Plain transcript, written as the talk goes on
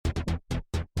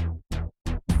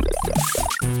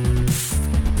Good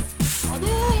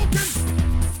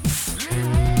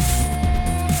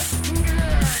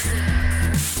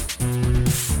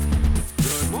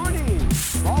morning.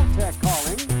 Vault-Tec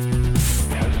calling.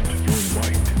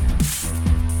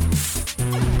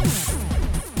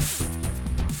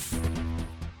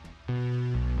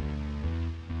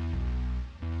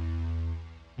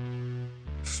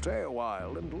 Stay a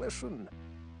while and listen.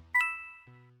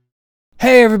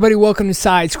 Hey everybody, welcome to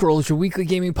Side Scrolls, your weekly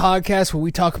gaming podcast where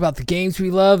we talk about the games we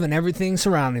love and everything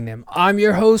surrounding them. I'm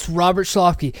your host, Robert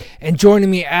Schlofke, and joining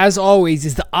me as always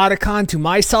is the Otacon to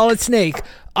my solid snake,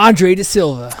 Andre De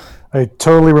Silva. I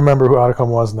totally remember who Otacon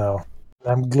was now.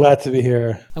 I'm glad to be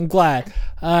here. I'm glad.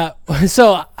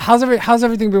 So how's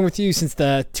everything been with you since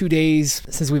the 2 days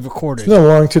since we've recorded? It's been a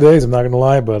long 2 days, I'm not going to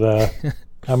lie, but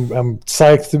I'm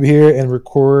psyched to be here and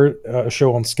record a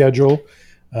show on schedule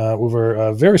with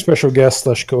our very special guest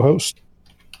 / co-host,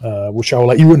 which I will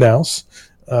let you announce.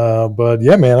 But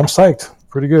yeah, man, I'm psyched.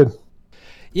 Pretty good.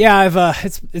 Yeah,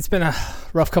 it's been a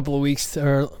rough couple of weeks,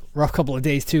 or rough couple of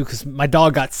days too, because my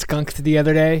dog got skunked the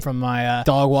other day from my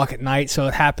dog walk at night. So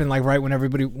it happened like right when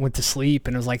everybody went to sleep,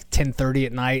 and it was like 10:30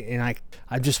 at night, and I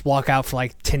just walk out for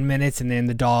like 10 minutes, and then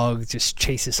the dog just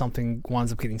chases something,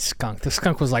 winds up getting skunked. The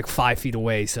skunk was like 5 feet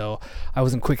away, so I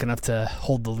wasn't quick enough to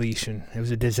hold the leash, and it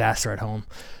was a disaster at home.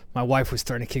 My wife was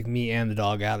starting to kick me and the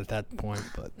dog out at that point,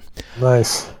 but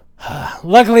Nice.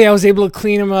 luckily, I was able to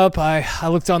clean them up. I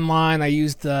looked online. I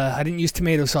didn't use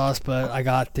tomato sauce, but I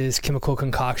got this chemical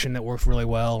concoction that worked really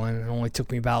well, and it only took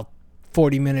me about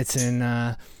 40 minutes in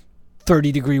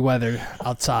 30-degree weather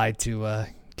outside to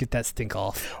get that stink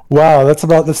off. Wow, that's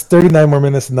 39 more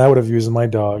minutes than I would have used in my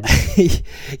dog.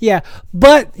 Yeah,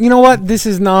 but you know what? This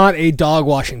is not a dog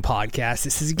washing podcast.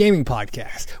 This is a gaming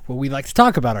podcast where we like to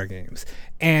talk about our games.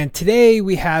 And today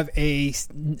we have a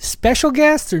special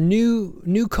guest or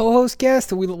new co-host guest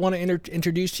that we want to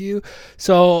introduce to you.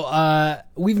 So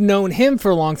we've known him for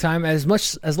a long time, as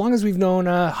long as we've known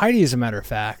Heidi, as a matter of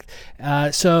fact.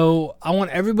 So I want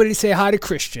everybody to say hi to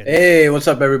Christian. Hey, what's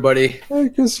up, everybody? Hey,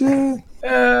 Christian.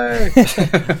 Hey.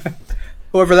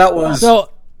 Whoever that was. So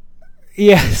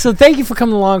thank you for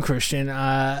coming along, Christian.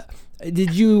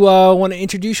 Did you want to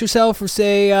introduce yourself or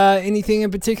say anything in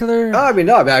particular? I've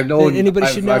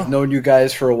known you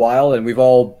guys for a while, and we've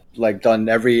all done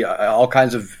all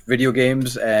kinds of video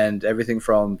games and everything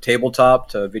from tabletop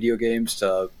to video games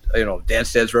to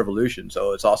Dance Dance Revolution.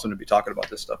 So it's awesome to be talking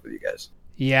about this stuff with you guys.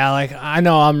 Yeah, I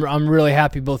know I'm really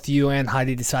happy both you and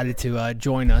Heidi decided to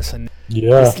join us and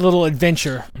Yeah, this little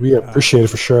adventure. we appreciate it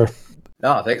for sure.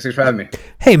 No, thanks for having me.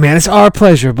 Hey man, it's our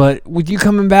pleasure, but with you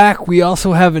coming back, we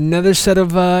also have another set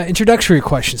of introductory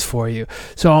questions for you.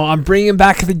 So I'm bringing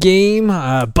back the game,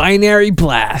 Binary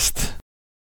Blast.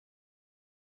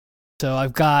 So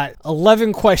I've got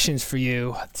 11 questions for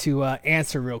you to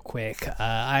answer real quick.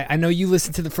 I know you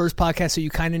listened to the first podcast, so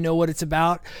you kind of know what it's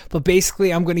about. But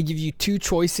basically, I'm going to give you two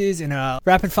choices in a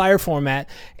rapid-fire format,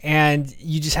 and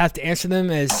you just have to answer them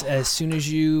as soon as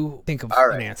you think of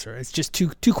an answer. It's just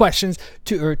two questions,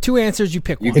 two answers. You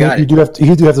pick one. You do have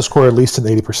to score at least an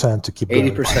 80% to keep going.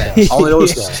 80%. All I know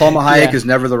is Salma Hayek is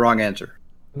never the wrong answer.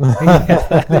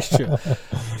 Yeah, that's true.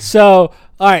 So,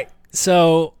 all right.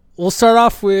 So we'll start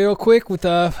off real quick with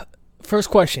the first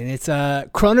question. It's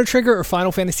Chrono Trigger or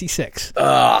Final Fantasy VI?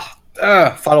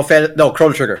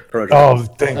 Chrono Trigger. Oh,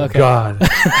 thank God.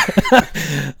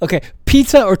 Okay,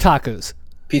 pizza or tacos?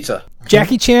 Pizza.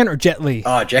 Jackie Chan or Jet Li?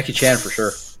 Jackie Chan for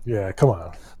sure. Yeah, come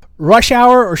on. Rush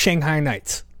Hour or Shanghai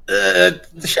Nights? The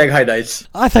Shanghai Nights.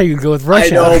 I thought you'd go with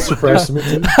Rush I Hour. know. Surprise to me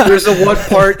too. There's the one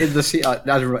part in the scene.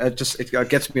 It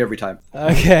gets me every time.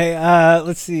 Okay,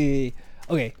 let's see.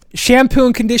 Okay, shampoo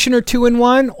and conditioner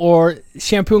 2-in-1 or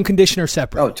shampoo and conditioner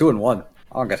separate? Oh, 2-in-1.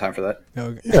 I don't got time for that.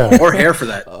 Okay. Yeah. Or hair for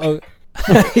that.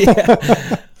 Yeah.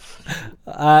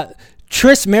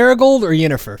 Triss Marigold or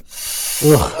Yennefer?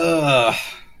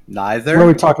 Neither. What are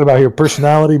we talking about here?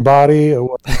 Personality, body, or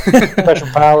what? Special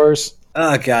powers?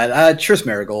 Oh, God. Triss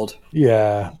Marigold.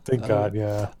 Yeah, thank God,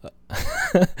 yeah.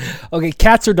 Okay,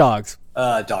 cats or dogs?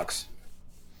 Dogs.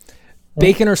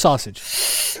 Bacon or sausage?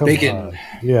 Come Bacon. on.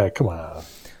 Yeah, come on.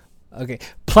 Okay,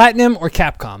 Platinum or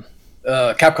Capcom?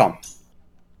 Capcom.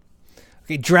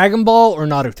 Okay, Dragon Ball or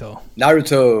Naruto?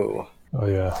 Naruto. Oh,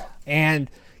 yeah. And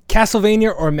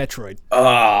Castlevania or Metroid?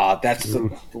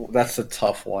 That's a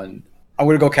tough one. I'm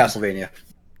going to go Castlevania.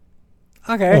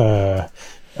 Okay.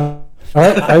 All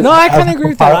right, No, I kinda agree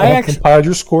with that. I I compiled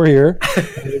your score here.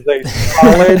 It is a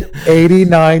solid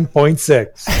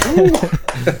 89.6.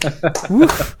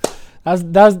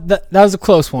 That was a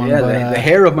close one. Yeah, but, the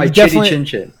hair of my chinny chin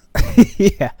chin.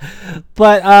 Yeah,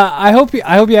 but I hope you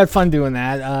had fun doing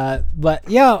that. But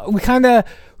yeah, we kind of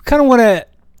want to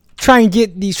try and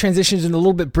get these transitions in a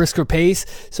little bit brisker pace.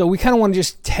 So we kind of want to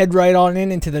just head right on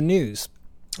into the news.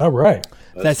 All right.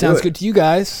 That sounds good to you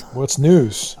guys. What's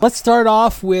news? Let's start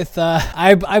off with,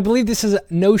 I believe this is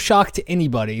no shock to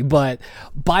anybody, but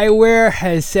BioWare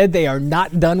has said they are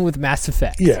not done with Mass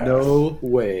Effect. Yeah. No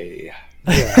way.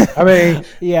 Yeah. I mean,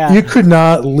 you could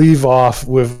not leave off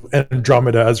with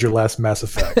Andromeda as your last Mass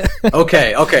Effect.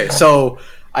 Okay. So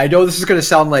I know this is going to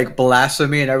sound like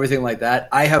blasphemy and everything like that.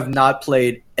 I have not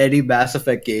played any Mass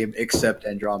Effect game except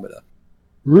Andromeda.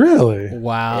 Really?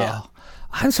 Wow. Yeah.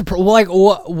 I'm surprised. Well, like,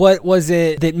 what was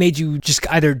it that made you just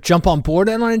either jump on board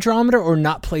on Andromeda or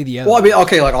not play the other? Well, I mean,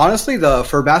 okay, like honestly,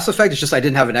 for Mass Effect, it's just I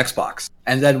didn't have an Xbox,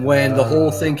 and then when the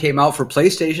whole thing came out for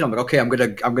PlayStation, I'm like, okay, I'm gonna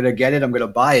get it, I'm gonna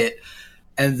buy it,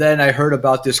 and then I heard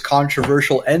about this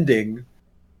controversial ending,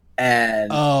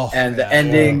 and the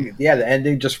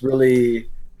ending just really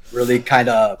kind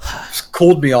of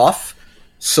cooled me off.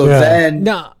 So then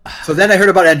I heard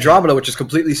about Andromeda, which is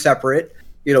completely separate.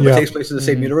 But takes place in the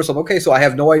same universe. I'm okay, so I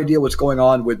have no idea what's going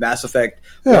on with Mass Effect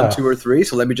 1, 2, or 3.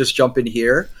 So let me just jump in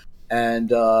here, and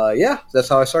that's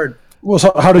how I started. Well,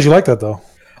 so how did you like that though?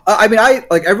 I mean, I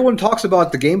like everyone talks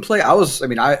about the gameplay.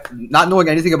 I not knowing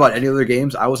anything about any other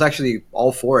games, I was actually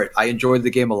all for it. I enjoyed the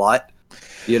game a lot.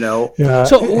 Yeah.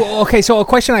 So okay, so a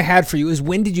question I had for you is,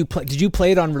 when did you play? Did you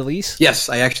play it on release? Yes,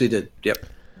 I actually did. Yep.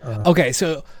 Okay,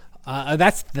 so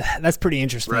that's pretty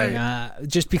interesting. Right.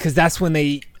 Just because that's when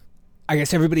I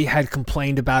guess everybody had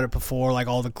complained about it before, like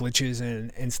all the glitches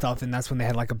and stuff, and that's when they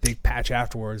had like a big patch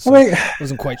afterwards. So I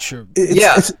wasn't quite sure.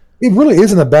 It really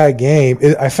isn't a bad game.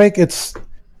 I think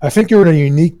you're in a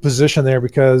unique position there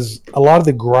because a lot of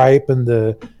the gripe and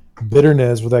the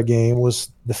bitterness with that game was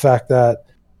the fact that,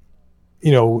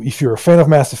 if you're a fan of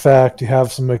Mass Effect, you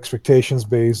have some expectations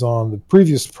based on the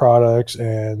previous products,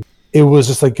 and it was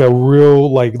just like a real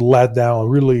letdown, a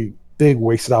really big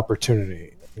wasted opportunity.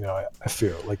 I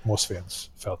feel like most fans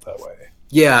felt that way.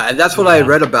 Yeah, and that's what I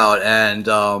read about, and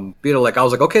I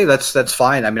was like, okay, that's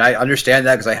fine. I mean, I understand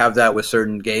that because I have that with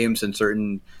certain games and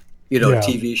certain,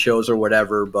 TV shows or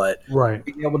whatever. But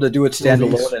being able to do it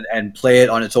standalone and play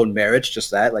it on its own merits, just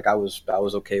that, I was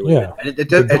okay with it. And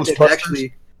it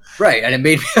actually, right, and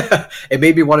it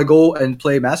made me want to go and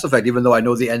play Mass Effect, even though I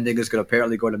know the ending is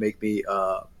apparently going to make me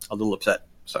a little upset.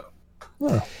 So,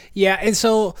 yeah, and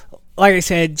so. Like I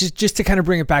said, just to kind of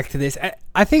bring it back to this,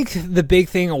 I think the big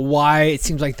thing why it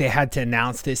seems like they had to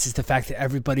announce this is the fact that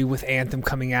everybody with Anthem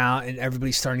coming out and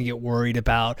everybody's starting to get worried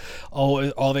about,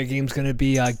 all their games going to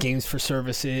be games for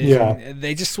services. Yeah. And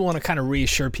they just want to kind of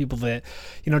reassure people that,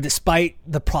 despite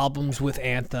the problems with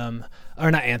Anthem,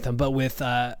 or not Anthem, but with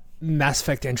Mass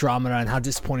Effect Andromeda and how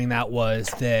disappointing that was,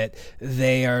 that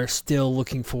they are still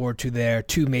looking forward to their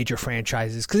two major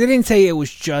franchises. Because they didn't say it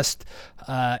was just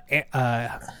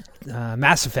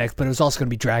Mass Effect, but it was also going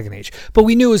to be Dragon Age. But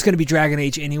we knew it was going to be Dragon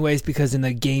Age anyways, because in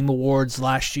the Game Awards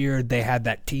last year, they had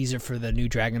that teaser for the new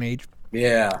Dragon Age.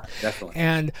 Yeah, definitely.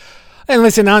 And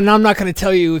listen, I'm not going to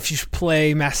tell you if you should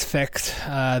play Mass Effect,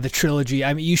 the trilogy.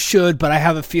 I mean, you should, but I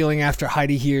have a feeling after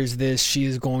Heidi hears this, she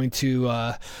is going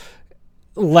to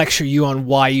lecture you on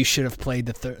why you should have played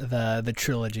the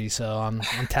trilogy. So I'm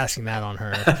tasking that on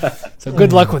her. So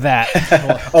good luck with that.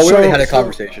 We already had a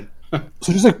conversation.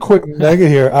 So just a quick nugget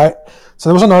here. So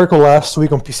there was an article last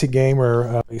week on PC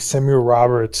Gamer, Samuel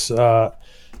Roberts,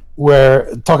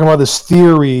 where talking about this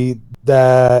theory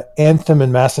that Anthem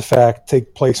and Mass Effect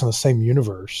take place in the same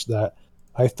universe that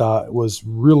I thought was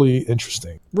really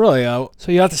interesting. Really?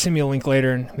 So you'll have to send me a link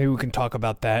later, and maybe we can talk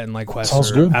about that in Quest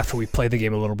after we play the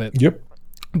game a little bit. Yep.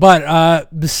 But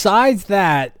besides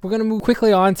that, we're going to move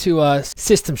quickly on to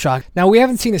System Shock. Now, we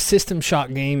haven't seen a System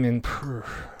Shock game in...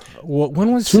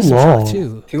 when was System Shock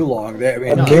 2? Too long. That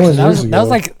was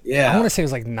like, I want to say it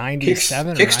was like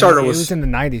 97. Kickstarter it was in the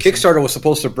 90s. Kickstarter was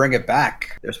supposed to bring it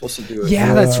back. They're supposed to do it.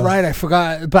 Yeah, that's right. I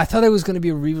forgot. But I thought it was going to be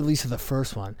a re-release of the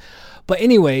first one. But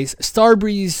anyways,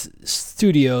 Starbreeze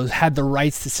Studios had the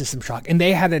rights to System Shock, and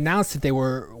they had announced that they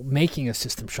were making a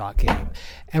System Shock game.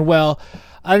 And well,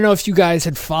 I don't know if you guys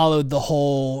had followed the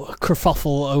whole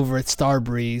kerfuffle over at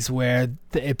Starbreeze, where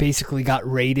it basically got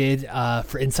raided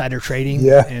for insider trading,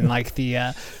 and like the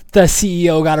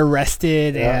CEO got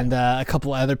arrested, and a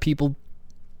couple of other people.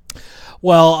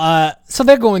 Well, so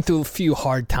they're going through a few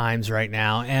hard times right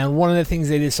now, and one of the things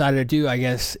they decided to do, I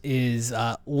guess, is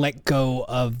let go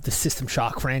of the System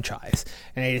Shock franchise,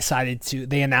 and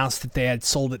they announced that they had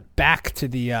sold it back to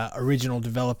the original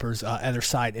developers, Other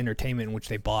Side Entertainment, which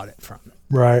they bought it from.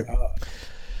 Right.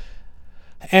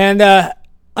 And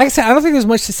like I said, I don't think there's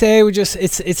much to say. We just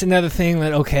it's another thing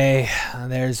that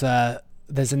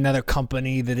there's another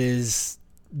company that is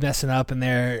messing up and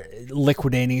they're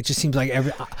liquidating. It just seems like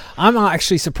I'm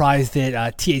actually surprised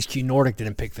that THQ Nordic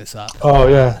didn't pick this up. Oh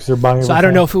yeah, because they're buying. So I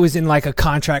don't know if it was in like a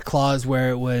contract clause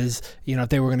where it was, if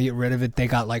they were going to get rid of it, they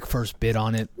got like first bid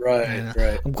on it. Right, and,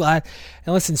 right. I'm glad.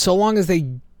 And listen, so long as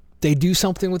they do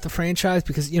something with the franchise,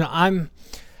 because I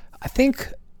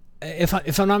think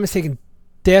if I'm not mistaken,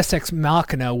 Deus Ex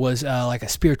Machina was like a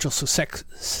spiritual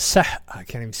I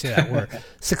can't even say that word.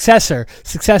 successor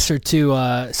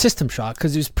to System Shock,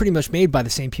 because it was pretty much made by the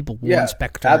same people. Warren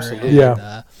Spector. Absolutely.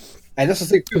 And that's the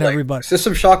thing too. Everybody.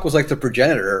 System Shock was like the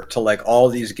progenitor to like all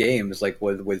these games, like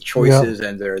with choices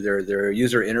and their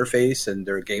user interface and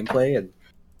their gameplay and.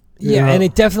 Yeah, and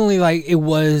it definitely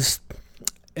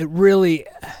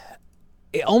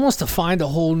it almost defined a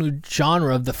whole new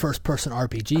genre of the first-person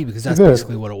RPG, because that's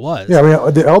basically what it was. Yeah, I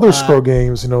mean, the Elder Scrolls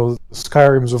games,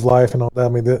 Skyrims of Life and all that. I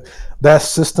mean, that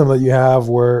system that you have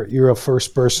where you're a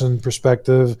first-person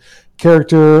perspective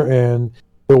character and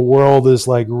the world is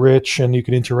like rich and you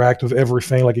can interact with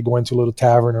everything, like you go into a little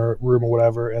tavern or room or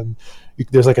whatever, and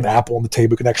there's like an apple on the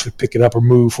table, you can actually pick it up or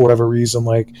move for whatever reason.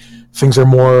 Like things are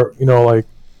more, like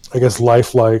I guess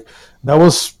lifelike. That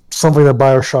was something that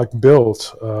BioShock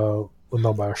built.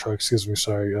 Not BioShock, excuse me,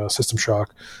 sorry, System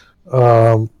Shock.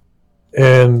 And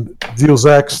Deus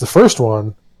Ex, the first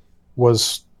one,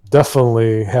 was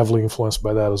definitely heavily influenced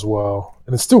by that as well.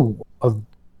 And it's still an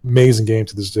amazing game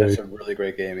to this day. It's a really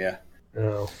great game, yeah.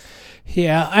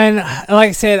 Yeah, and like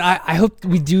I said, I hope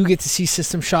we do get to see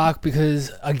System Shock, because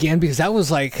that was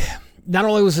like, not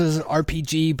only was it an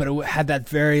RPG, but it had that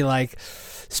very like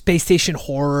space station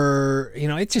horror.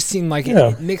 It just seemed like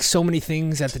it mixed so many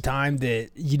things at the time that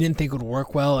you didn't think would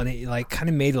work well, and it like kind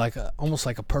of made like almost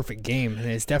like a perfect game.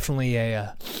 And it's definitely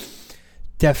a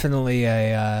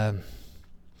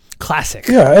classic.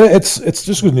 Yeah, it's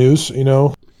just good news,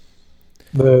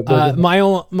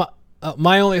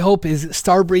 My only hope is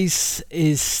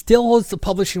Starbreeze still holds the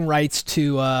publishing rights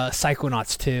to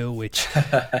Psychonauts 2, which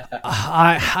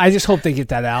I just hope they get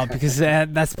that out, because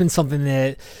that's been something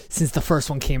that since the first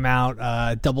one came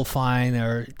out, Double Fine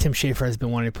or Tim Schafer has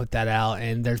been wanting to put that out,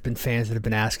 and there's been fans that have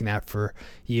been asking that for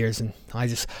years, and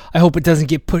I hope it doesn't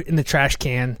get put in the trash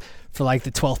can for like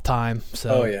the 12th time.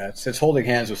 So. Oh yeah, it's holding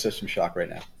hands with System Shock right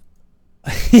now.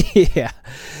 Yeah.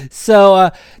 So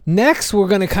next we're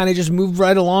going to kind of just move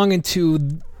right along into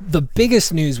the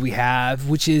biggest news we have,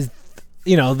 which is,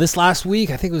 this last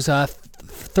week, I think it was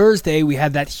Thursday, we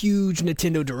had that huge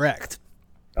Nintendo Direct.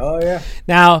 Oh yeah.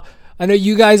 Now, I know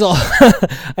you guys all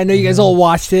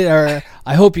watched it, or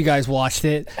I hope you guys watched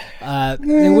it.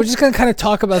 And we're just going to kind of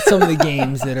talk about some of the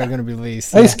games that are going to be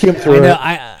released. I skimmed through it.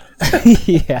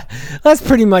 Yeah. That's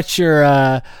pretty much your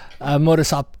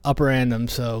modus operandum,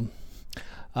 so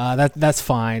that's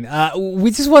fine. We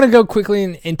just want to go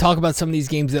quickly and talk about some of these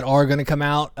games that are going to come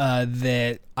out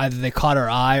that either they caught our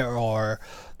eye or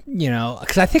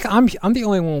because I think I'm the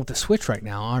only one with the Switch right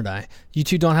now, aren't I? You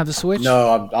two don't have the Switch?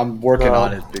 No, I'm working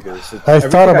on it, because I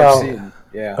thought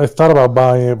about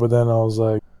buying it, but then I was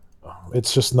like,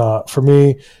 it's just not for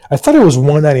me. I thought it was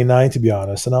 $199 to be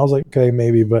honest, and I was like, okay,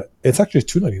 maybe, but it's actually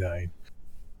 $299.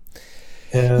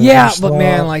 Yeah, but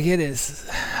man, like it is.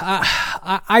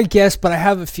 I guess, but I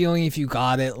have a feeling if you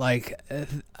got it, like,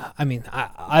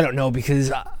 I don't know,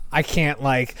 because I can't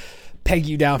like peg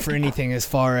you down for anything as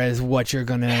far as what you're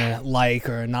gonna like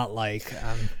or not like.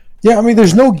 Yeah, I mean,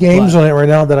 there's no games on it right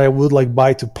now that I would like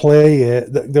buy to play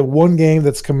it. The one game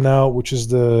that's coming out, which is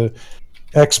the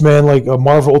X-Men, like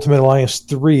Marvel Ultimate Alliance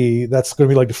 3, that's going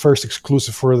to be like the first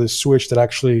exclusive for the Switch that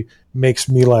actually makes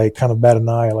me like kind of bat an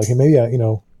eye. Like, hey, maybe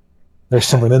there's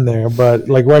something in there, but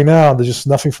like right now, there's just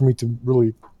nothing for me to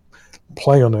really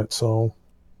play on it. So,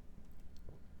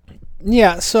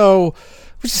 yeah,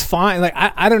 which is fine. Like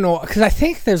I don't know, because I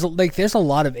think there's a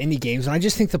lot of indie games, and I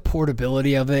just think the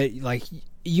portability of it, like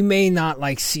you may not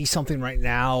like see something right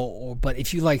now, but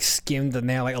if you like skim the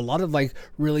nail, like a lot of like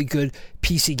really good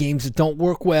PC games that don't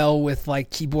work well with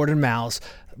like keyboard and mouse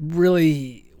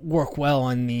really work well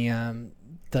on the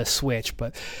Switch.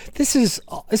 But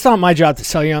it's not my job to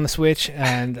sell you on the Switch,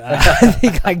 and I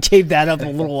think I gave that up a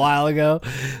little while ago.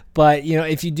 But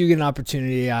if you do get an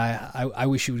opportunity, I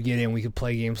wish you would get in. We could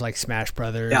play games like Smash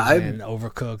Brothers and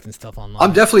Overcooked and stuff online.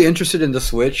 I'm definitely interested in the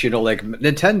Switch. Like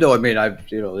Nintendo. I mean,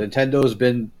 Nintendo's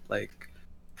been like,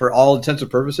 for all intents and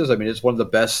purposes, I mean, it's one of the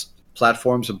best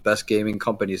platforms and best gaming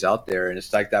companies out there, and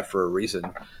it's like that for a reason.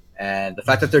 And the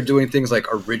fact that they're doing things like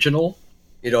original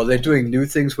They're doing new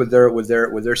things with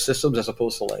their systems as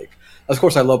opposed to like. Of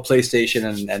course, I love PlayStation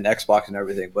and Xbox and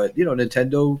everything, but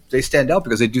Nintendo, they stand out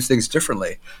because they do things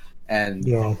differently, and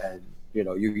you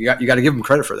got to give them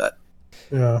credit for that.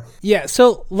 Yeah.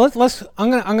 So let's. I'm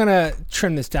gonna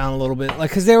trim this down a little bit, like,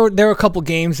 because there were a couple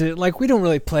games that like we don't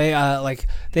really play.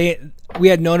 We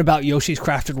had known about Yoshi's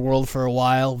Crafted World for a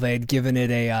while. They had given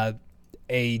it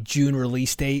a June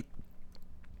release date,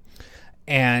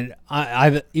 and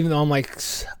I've even though I'm like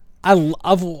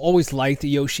I've always liked the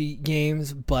Yoshi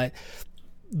games, but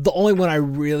the only one I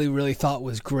really really thought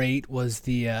was great was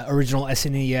the original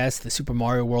SNES, the Super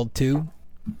Mario World 2.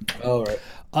 Oh, right.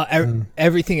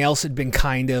 Everything else had been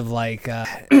kind of like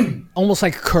almost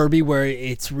like Kirby, where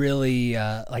it's really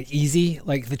like easy.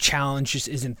 Like the challenge just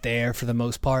isn't there for the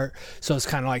most part, so it's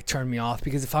kind of like turned me off.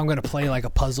 Because if I'm going to play like a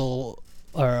puzzle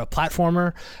or a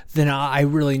platformer, then I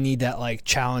really need that like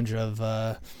challenge of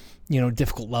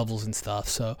difficult levels and stuff.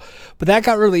 So, but that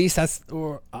got released.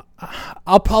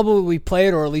 I'll probably play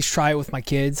it or at least try it with my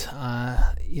kids.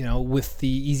 With the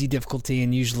easy difficulty,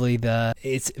 and usually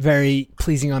it's very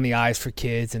pleasing on the eyes for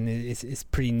kids, and it's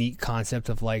pretty neat concept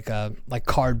of like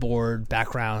cardboard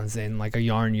backgrounds and like a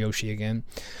yarn Yoshi again.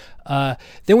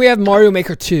 Then we have Mario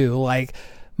Maker 2. Like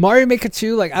Mario Maker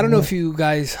 2, like I don't know if you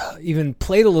guys even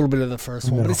played a little bit of the first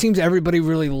one, but it seems everybody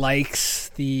really likes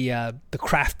the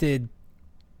crafted,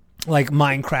 like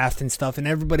Minecraft and stuff, and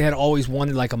everybody had always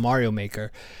wanted like a Mario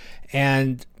Maker,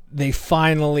 and they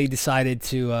finally decided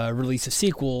to release a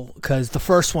sequel, because the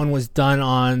first one was done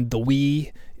on the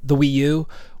Wii U,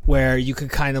 where you could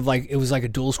kind of like, it was like a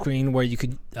dual screen where you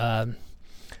could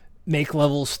make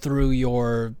levels through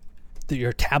your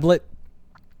tablet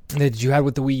that you had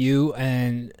with the Wii U,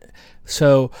 and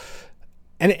so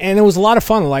and it was a lot of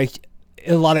fun. Like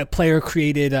a lot of player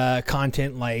created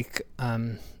content, like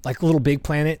Little Big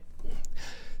Planet.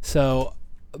 So,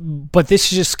 but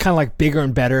this is just kind of like bigger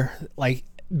and better. Like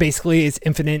basically, it's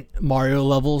infinite Mario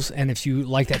levels, and if you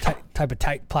like that type of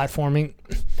platforming,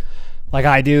 like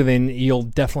I do, then you'll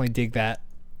definitely dig that.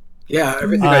 Yeah,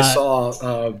 everything I saw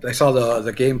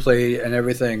the gameplay and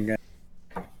everything.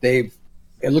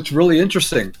 It looks really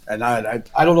interesting, and I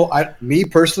don't know. Me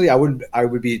personally, I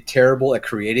would be terrible at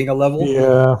creating a level.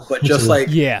 Yeah, but just like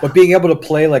but being able to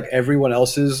play like everyone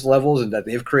else's levels and that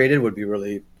they've created would be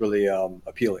really really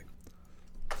appealing.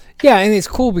 Yeah, and it's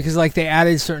cool because like they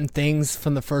added certain things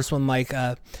from the first one, like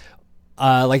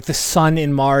the sun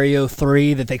in Mario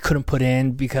 3 that they couldn't put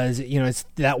in because it's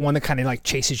that one that kind of like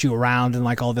chases you around and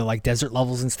like all the like desert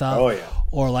levels and stuff. Oh yeah.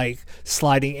 Or like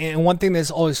sliding. And one thing that's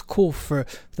always cool for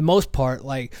the most part,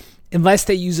 like unless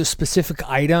they use a specific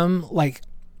item, like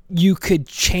you could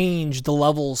change the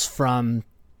levels from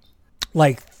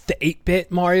like the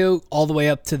 8-bit Mario all the way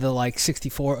up to the like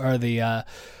 64 or the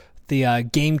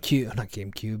Nintendo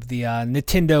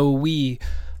Wii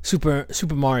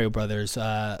Super Mario Brothers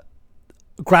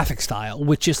graphic style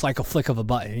with just like a flick of a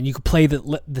button, and you could play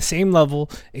the same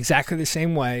level exactly the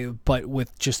same way, but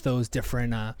with just those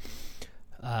different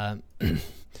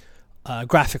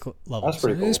graphic levels. That's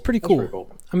pretty cool. It's pretty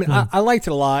cool. I mean, I liked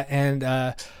it a lot, and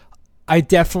I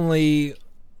definitely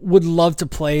would love to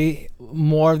play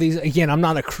more of these. Again, I'm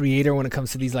not a creator when it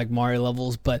comes to these like Mario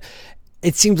levels, but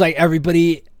it seems like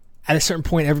everybody at a certain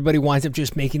point, everybody winds up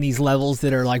just making these levels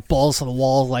that are like balls to the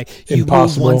wall, like you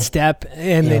move one step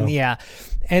and then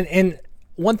and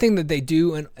one thing that they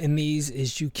do in these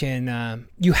is you can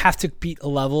you have to beat a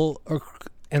level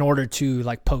in order to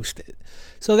like post it.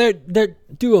 So they're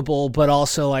doable, but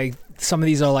also like some of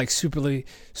these are like super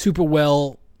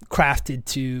well crafted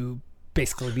to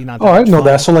basically be not. I didn't know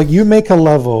that. So like you make a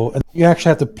level and you actually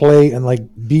have to play and like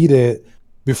beat it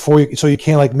before so you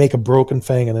can't like make a broken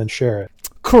thing and then share it.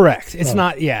 Correct. It's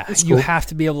not. Yeah, you cool. have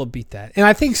to be able to beat that. And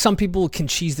I think some people can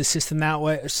cheese the system that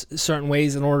way, certain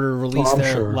ways, in order to release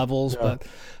their levels. Yeah.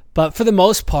 But for the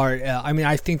most part, I mean,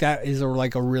 I think that is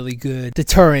like a really good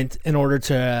deterrent in order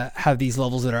to have these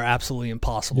levels that are absolutely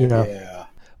impossible. Yeah.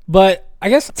 But I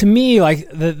guess to me, like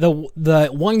the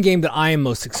one game that I am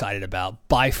most excited about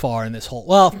by far in this whole,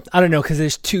 well, I don't know, because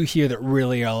there's two here that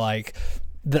really are like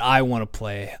that I want to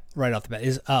play right off the bat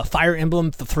is Fire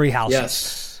Emblem: The Three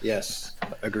Houses. Yes,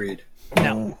 agreed.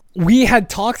 Now, we had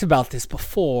talked about this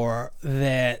before.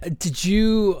 Have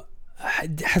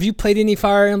you played any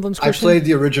Fire Emblems, Christian? I played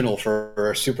the original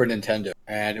for Super Nintendo,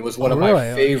 and it was one of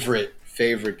my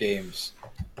favorite games.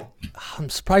 I'm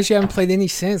surprised you haven't played any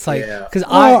since. Like, because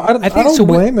I don't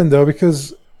blame him though,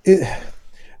 because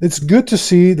it's good to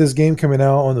see this game coming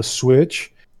out on the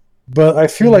Switch, but I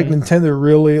feel like Nintendo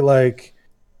really like.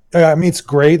 I mean, it's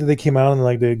great that they came out on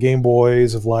like the Game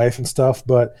Boys of life and stuff,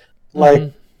 but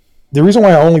like the reason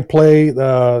why I only played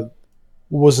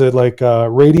was it like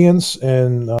Radiance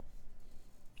and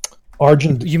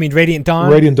Argent. You mean Radiant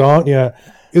Dawn? Radiant Dawn, yeah.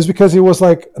 Is because it was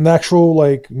like an actual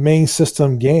like main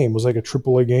system game. It was like a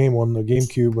AAA game on the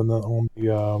GameCube and on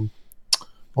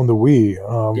the Wii.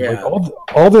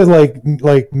 Like all the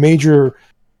like major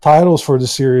titles for the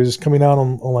series coming out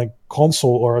on like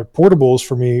console or portables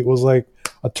for me was like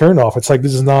a turnoff. It's like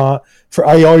this is not for.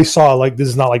 I always saw like this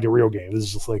is not like the real game. This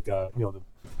is just like the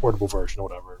portable version or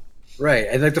whatever. Right,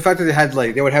 and like the fact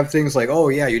that they would have things like, oh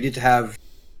yeah, you need to have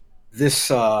this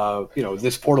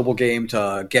this portable game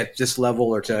to get this level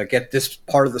or to get this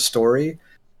part of the story.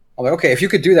 I'm like, okay, if you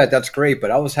could do that, that's great.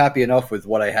 But I was happy enough with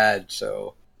what I had,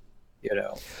 so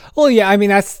Well, yeah, I mean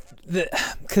that's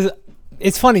because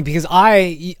it's funny because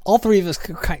all three of us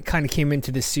kind of came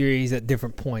into this series at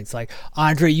different points. Like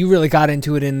Andre, you really got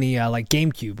into it in the like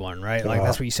GameCube one, right? Like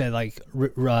that's what you said, like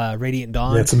Radiant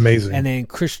Dawn. Yeah, it's amazing. And then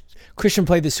Christian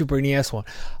played the Super NES one.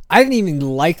 I didn't even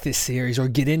like this series or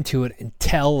get into it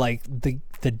until like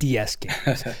the DS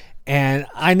games. And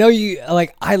I know you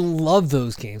like. I love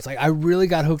those games. Like I really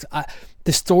got hooked.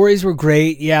 The stories were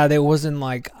great. Yeah, there wasn't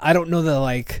like I don't know the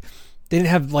like. They didn't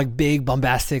have like big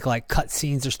bombastic like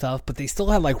cutscenes or stuff, but they still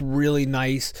had like really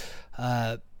nice,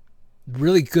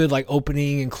 really good like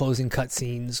opening and closing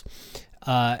cutscenes.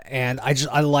 And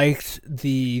I liked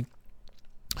the.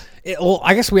 Well,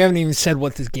 I guess we haven't even said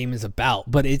what this game is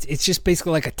about, but it's just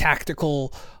basically like a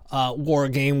tactical war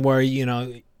game where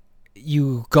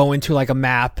you go into like a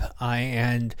map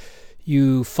and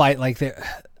you fight like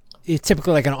it's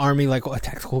typically like an army, like a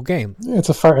tactical game. Yeah, it's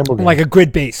a Fire Emblem game. Like a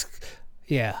grid base.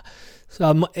 Yeah.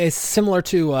 So it's similar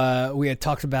to we had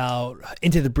talked about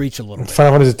Into the Breach a little bit.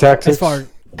 Final Fantasy Tactics.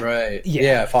 Right.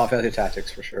 Yeah, Final Fantasy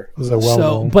Tactics for sure.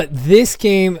 But this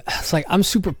game, it's like I'm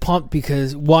super pumped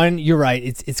because one, you're right,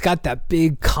 it's got that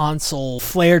big console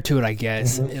flair to it. I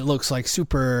guess it looks like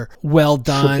super well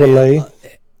done. AAA.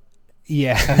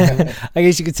 Yeah, I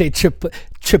guess you could say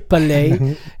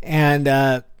AAA, and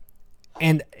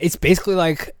it's basically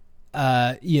like.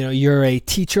 You're a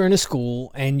teacher in a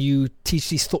school and you teach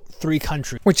these three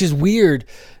countries, which is weird.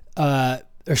 Or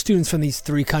students from these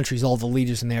three countries, all the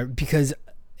leaders in there, because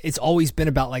it's always been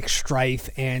about like strife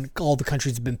and all the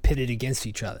countries have been pitted against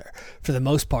each other for the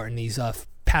most part in these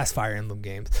past Fire Emblem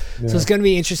games. Yeah. So it's going to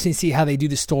be interesting to see how they do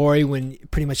the story when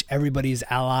pretty much everybody is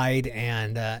allied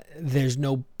and there's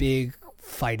no big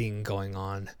fighting going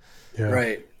on. Yeah.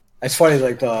 Right. It's funny,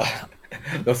 like the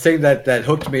thing that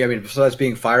hooked me, I mean, besides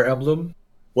being Fire Emblem,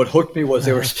 what hooked me was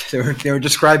they were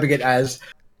describing it as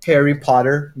Harry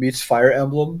Potter meets Fire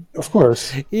Emblem. Of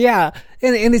course. Yeah,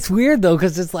 and it's weird though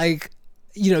because it's like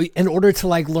in order to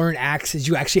like learn axes,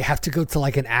 you actually have to go to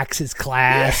like an axes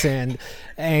class and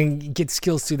get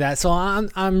skills through that. So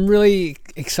I'm really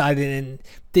excited, and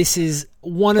this is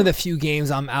one of the few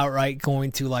games I'm outright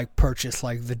going to like purchase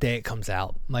like the day it comes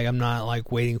out. Like I'm not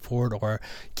like waiting for it or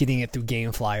getting it through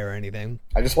GameFly or anything.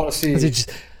 I just want to see.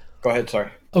 Go ahead.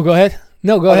 Sorry. Oh, go ahead.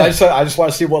 No, go ahead. I just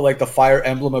want to see what like the Fire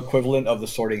Emblem equivalent of the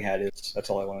Sorting Hat is. That's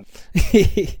all I want.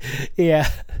 Yeah.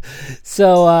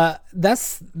 So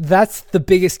that's the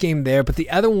biggest game there. But the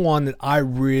other one that I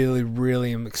really,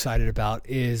 really am excited about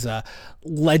is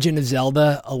Legend of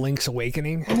Zelda: A Link's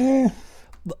Awakening. You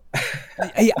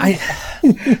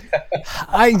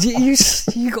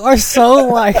are so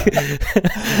like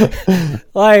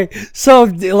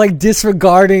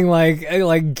disregarding like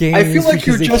games. I feel like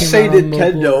you just say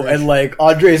Nintendo and like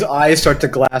Andre's eyes start to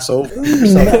glass over.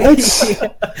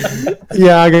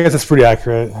 Yeah, I guess that's pretty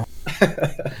accurate.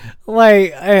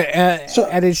 Like,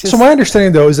 and it's just, so my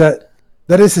understanding though is that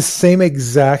is the same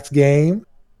exact game,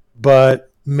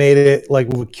 but made it like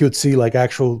with cutesy, like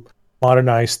actual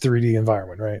modernized 3D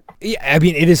environment, right? Yeah, I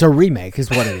mean, it is a remake, is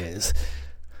what it is.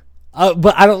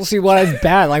 But I don't see why it's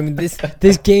bad. I mean,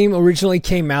 this game originally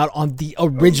came out on the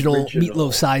original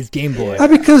meatloaf-sized Game Boy.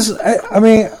 Because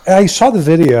I saw the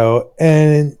video,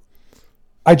 and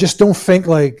I just don't think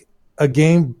like a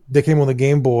game that came on the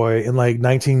Game Boy in like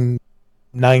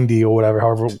 1990 or whatever,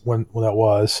 however when that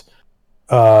was,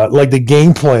 like the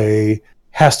gameplay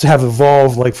has to have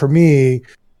evolved. Like for me.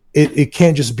 It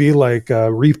can't just be like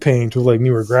repaint with like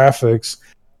newer graphics.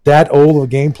 That old of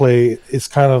gameplay is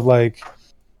kind of like,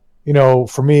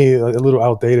 for me a little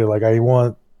outdated. Like I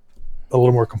want a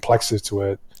little more complexity to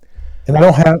it, and I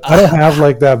don't have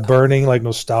like that burning like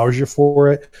nostalgia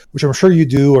for it, which I'm sure you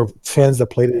do, or fans that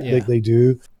played it they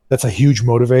do. That's a huge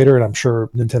motivator, and I'm sure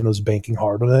Nintendo's banking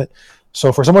hard on it.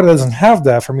 So for somebody that doesn't have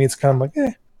that, for me it's kind of like,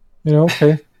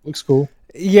 okay, looks cool.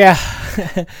 Yeah,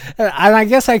 and I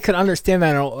guess I could understand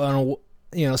that,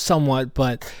 somewhat,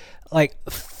 but like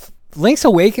Link's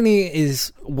Awakening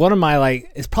is one of my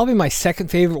is probably my second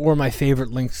favorite or my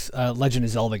favorite Legend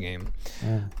of Zelda game.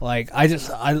 Like I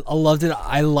loved it.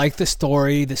 I like the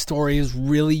story. The story is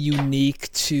really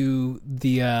unique to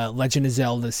the Legend of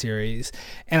Zelda series,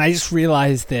 and I just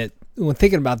realized that when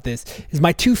thinking about this, is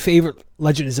my two favorite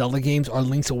Legend of Zelda games are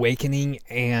Link's Awakening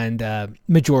and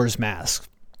Majora's Mask.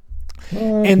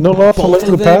 And no love for Link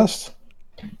to the Past.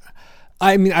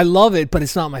 I mean, I love it, but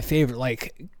it's not my favorite.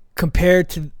 Like compared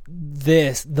to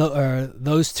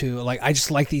those two, like I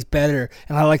just like these better,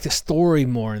 and I like the story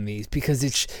more in these because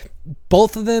it's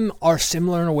both of them are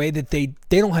similar in a way that they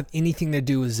don't have anything to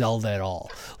do with Zelda at all.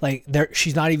 Like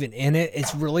she's not even in it.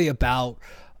 It's really about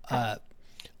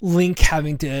Link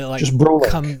having to like just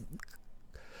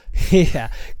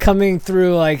coming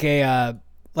through like a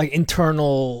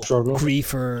internal struggle,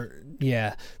 grief or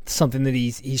something that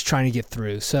he's trying to get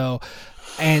through. So.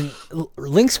 And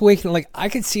Link's Awakening, like I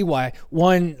could see why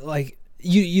one, like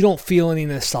you don't feel any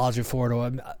nostalgia for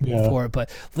it, but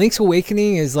Link's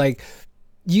Awakening is like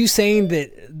you saying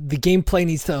that the gameplay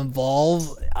needs to evolve.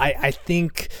 I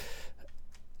think,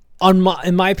 in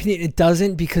my opinion, it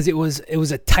doesn't because it was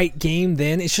a tight game.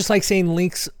 Then it's just like saying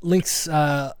Link's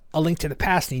A Link to the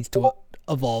Past needs to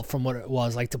evolve from what it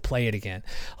was like to play it again.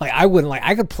 Like I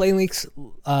could play Link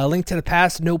to the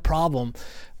Past no problem,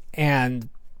 and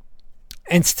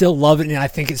still love it, and I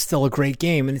think it's still a great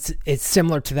game, and it's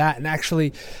similar to that. And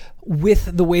actually, with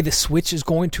the way the Switch is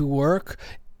going to work,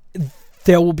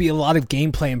 there will be a lot of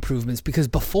gameplay improvements because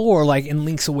before, like in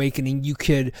Link's Awakening, you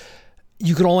could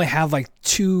only have like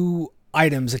 2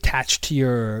 items attached to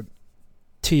your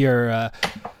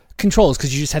controls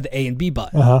because you just had the A and B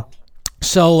button.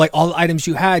 So like all the items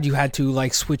you had to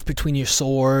like switch between your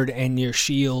sword and your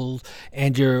shield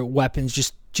and your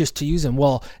weapons just to use them.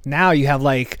 Well, now you have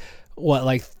like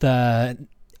the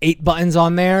 8 buttons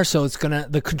on there, so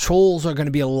the controls are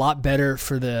gonna be a lot better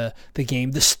for the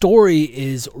game. The story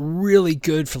is really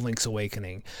good for Link's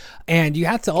Awakening, and you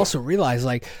have to also realize,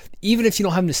 like, even if you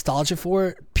don't have nostalgia for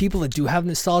it, people that do have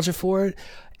nostalgia for it,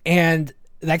 and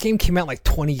that game came out like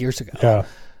 20 years ago.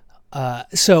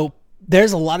 So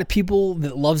there's a lot of people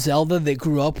that love Zelda that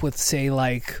grew up with, say,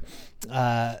 like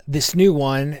this new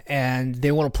one, and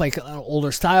they want to play an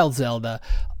older style Zelda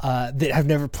that have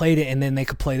never played it, and then they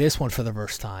could play this one for the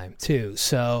first time too.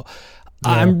 So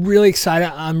I'm really excited.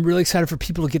 I'm really excited for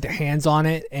people to get their hands on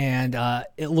it, and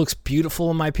it looks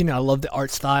beautiful in my opinion. I love the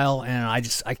art style, and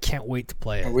I can't wait to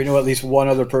play it. We know at least one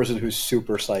other person who's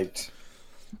super psyched.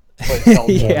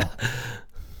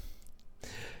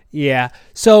 Yeah.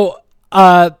 So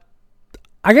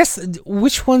I guess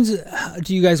which ones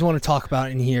do you guys want to talk about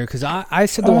in here? Because I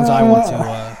said the ones I want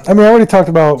to. I mean, I already talked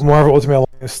about Marvel Ultimate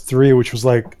Alliance 3, which was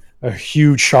like a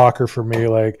huge shocker for me.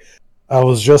 Like, I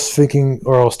was just thinking,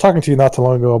 or I was talking to you not too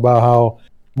long ago about how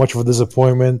much of a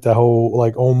disappointment that whole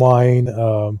like online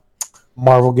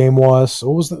Marvel game was.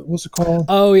 What's it called?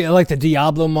 Oh yeah, like the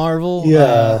Diablo Marvel.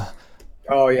 Yeah.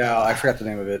 I forgot the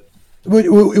name of it.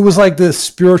 It was like the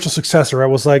spiritual successor. Right?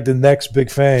 It was like the next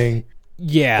big thing.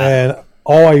 Yeah. And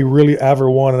all I really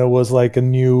ever wanted was like a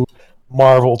new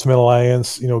Marvel Ultimate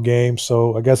Alliance, game.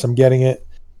 So I guess I'm getting it,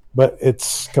 but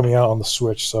it's coming out on the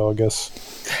Switch. So I guess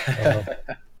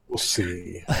we'll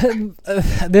see. I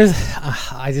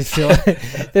just feel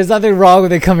like there's nothing wrong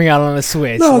with it coming out on the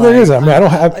Switch. No, there isn't. I mean, I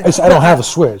don't have a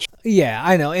Switch. Yeah,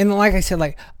 I know. And like I said,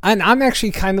 like I'm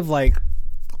actually kind of like,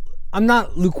 I'm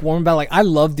not lukewarm about it. Like, I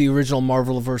love the original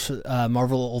Marvel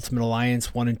Ultimate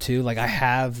Alliance 1 and 2. Like, I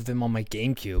have them on my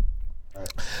GameCube.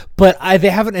 But they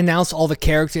haven't announced all the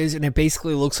characters, and it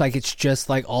basically looks like it's just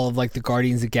like all of like the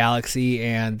Guardians of the Galaxy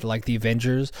and like the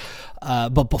Avengers.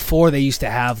 But before they used to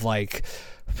have like,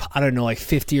 I don't know, like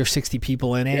 50 or 60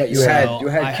 people in it. Yeah, you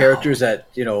had characters that,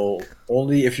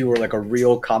 only if you were like a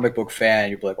real comic book fan,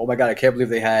 you'd be like, oh my god, I can't believe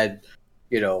they had,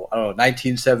 I don't know,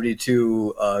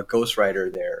 1972 Ghost Rider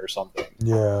there or something.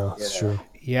 Yeah, that's true.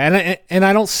 Yeah, and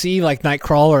I don't see like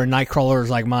Nightcrawler. Nightcrawler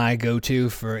is like my go-to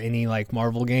for any like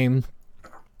Marvel game.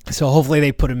 So hopefully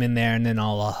they put him in there, and then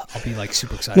I'll be like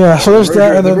super excited. Yeah, so there's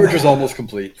that. And the merger's almost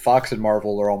complete. Fox and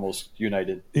Marvel are almost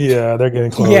united. Yeah, they're getting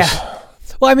close. Yeah.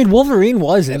 Well, I mean, Wolverine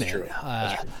was in That's it. True.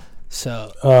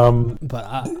 So,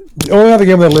 but the only other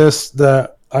game on the list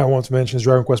that I want to mention is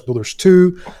Dragon Quest Builders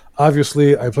 2.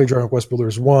 Obviously, I played Dragon Quest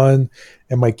Builders 1,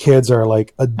 and my kids are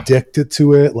like addicted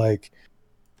to it. Like,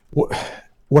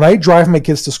 when I drive my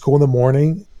kids to school in the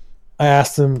morning, I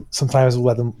ask them sometimes to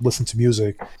let them listen to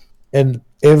music. And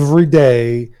every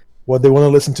day, what they want to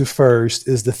listen to first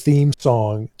is the theme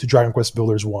song to Dragon Quest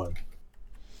Builders 1.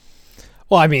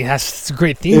 Well, I mean, it's a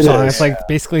great theme song. It's like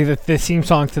basically the theme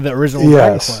song to the original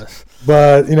Dragon Quest.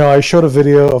 But I showed a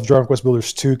video of Dragon Quest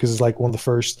Builders 2 because it's like one of the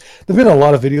first. There've been a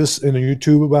lot of videos in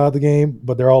YouTube about the game,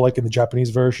 but they're all like in the Japanese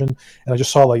version. And I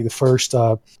just saw like the first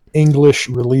English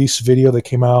release video that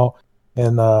came out,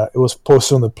 and it was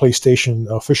posted on the PlayStation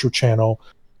official channel,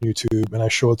 YouTube. And I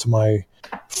showed it to my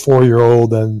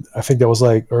 4-year-old, and I think that was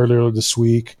like earlier this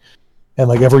week. And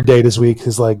like every day this week,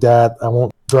 he's like, "Dad, I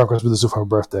want Dragon Quest Builders 2 for my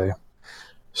birthday."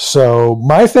 So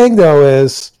my thing though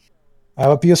is, I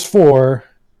have a PS4.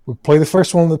 We play the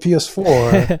first one on the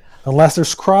PS4. Unless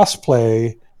there's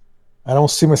crossplay, I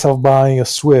don't see myself buying a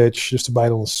Switch just to buy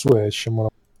it on the Switch. I'm gonna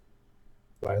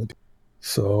buy it.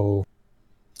 So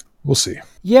we'll see.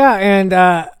 Yeah,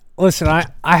 and listen,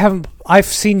 I've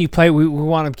seen you play. We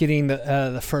wound up getting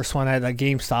the first one at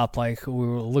GameStop. Like we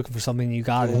were looking for something, and you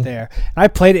got it there. And I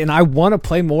played it, and I want to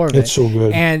play more of it. It's so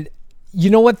good. And you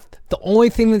know what? The only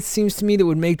thing that seems to me that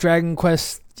would make Dragon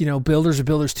Quest, Builders or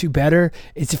Builders 2 better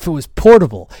is if it was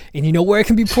portable. And you know where it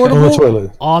can be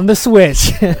portable? On the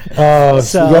Switch. Okay.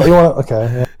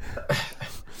 Yeah.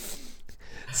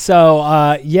 So,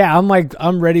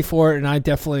 I'm ready for it, and I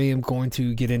definitely am going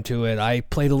to get into it. I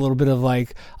played a little bit of I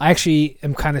actually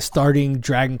am kind of starting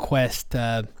Dragon Quest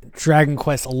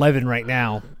 11 right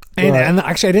now. And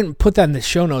actually, I didn't put that in the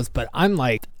show notes, but I'm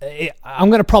going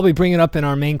to probably bring it up in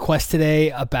our main quest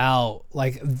today about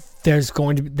they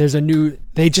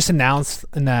just announced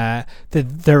that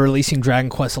they're releasing Dragon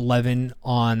Quest 11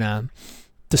 on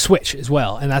the Switch as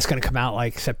well, and that's going to come out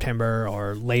like September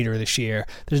or later this year.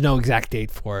 There's no exact date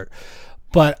for it,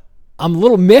 but I'm a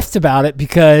little miffed about it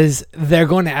because they're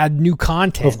going to add new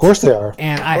content. Of course they are.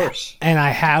 And I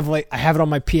have it on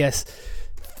my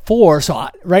PS4, so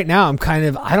right now I'm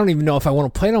I don't even know if I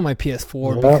want to play it on my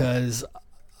PS4 because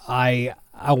I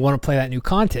want to play that new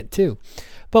content too.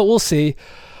 But we'll see.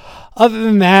 Other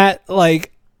than that,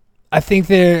 I think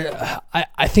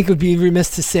it would be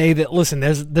remiss to say that, listen,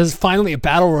 there's finally a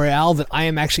battle royale that I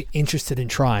am actually interested in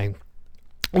trying,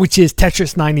 which is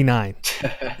Tetris 99.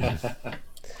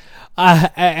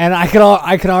 And I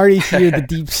can already hear the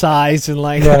deep sighs and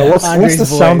what's the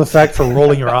sound effect for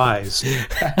rolling your eyes? Is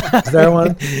that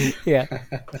one? Yeah.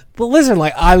 But listen,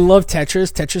 I love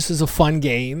Tetris. Tetris is a fun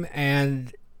game,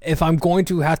 and if I'm going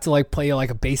to have to play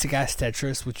a basic ass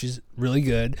Tetris, which is really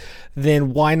good,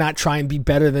 then why not try and be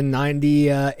better than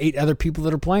 98 other people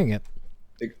that are playing it?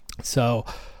 So,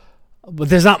 but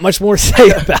there's not much more to say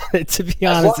about it, to be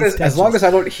honest. As long as I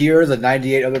don't hear the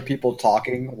 98 other people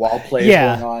talking while play is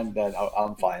going on, then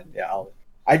I'm fine. Yeah,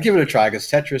 I'd give it a try because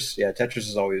Tetris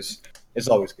is always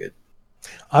good.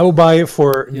 I will buy it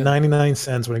for 99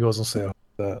 cents when it goes on sale.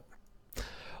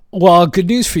 Well, good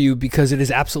news for you because it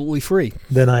is absolutely free.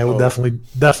 Then I will definitely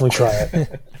try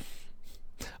it.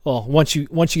 Well, once you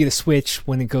get a Switch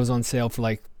when it goes on sale for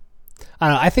I don't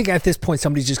know. I think at this point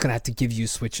somebody's just gonna have to give you a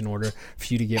Switch in order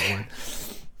for you to get one.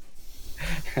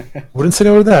 Wouldn't say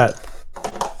no to that.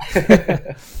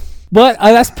 But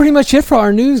that's pretty much it for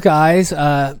our news, guys.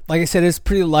 Like I said, it's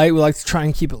pretty light. We like to try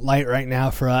and keep it light right now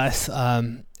for us.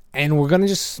 And we're going to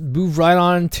just move right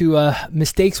on to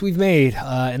mistakes we've made.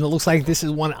 And it looks like this is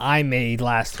one I made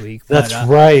last week. That's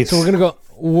right. So we're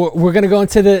going to go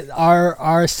into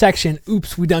our section,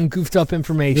 Oops, We Done Goofed Up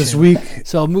Information. This week.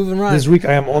 So moving right. This week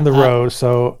I am on the road,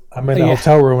 so I'm in the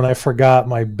hotel room and I forgot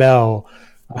my bell.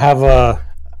 I have a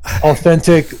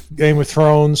authentic Game of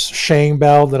Thrones shame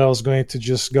bell that I was going to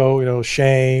just go,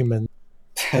 shame and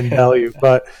bell you.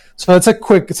 But so it's a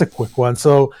quick one.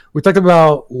 So we talked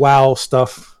about WoW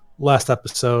stuff last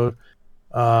episode,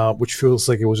 which feels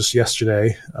like it was just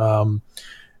yesterday. And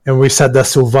we said that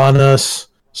Sylvanas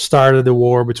started the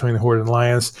war between the Horde and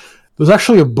Alliance. There was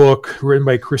actually a book written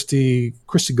by Christy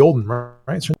Golden,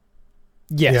 right?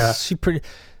 Yes, yeah.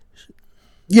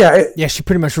 She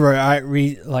pretty much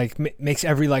makes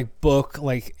every book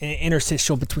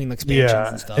interstitial between expansions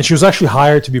and stuff. And she was actually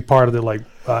hired to be part of the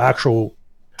actual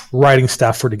writing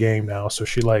staff for the game now. So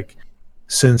she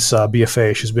since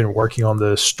BFA, she's been working on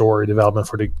the story development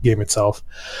for the game itself.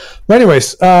 But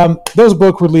anyways, there was a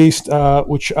book released,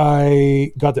 which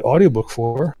I got the audiobook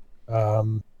for.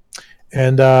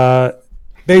 And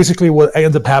basically what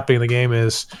ended up happening in the game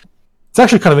is, it's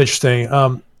actually kind of interesting.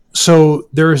 So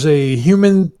there's a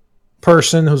human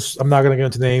person who's, I'm not going to get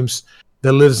into names,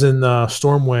 that lives in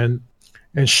Stormwind.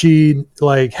 And she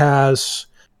has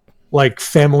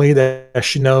family that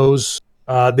she knows.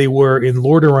 They were in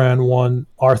Lordaeron when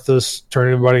Arthas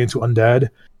turned everybody into undead.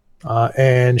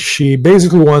 And she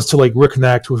basically wants to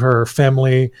reconnect with her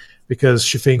family because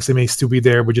she thinks they may still be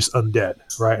there, but just undead,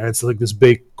 right? And it's like this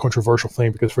big controversial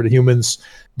thing because for the humans,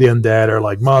 the undead are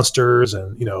like monsters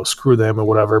and, screw them or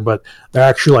whatever, but they're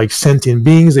actually like sentient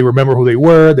beings. They remember who they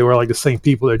were. They were like the same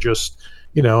people. They're just,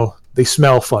 they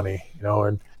smell funny,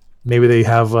 and maybe they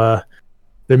have,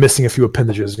 they're missing a few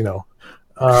appendages, Says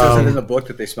it in the book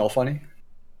that they smell funny?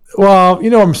 Well, you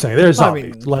know what I'm saying. They're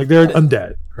zombies. They're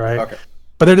undead, right? Okay.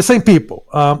 But they're the same people.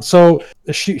 So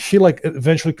she like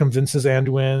eventually convinces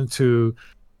Anduin to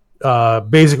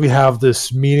basically have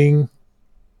this meeting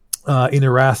in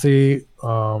Arathi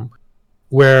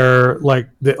where like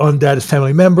the undead is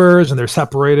family members and they're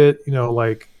separated,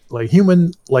 like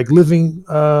human, like living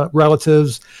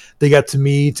relatives. They get to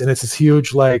meet, and it's this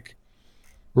huge like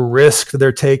risk that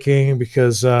they're taking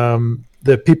because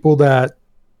the people that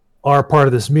are part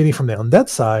of this meeting from the undead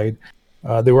side,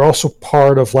 they were also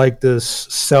part of like this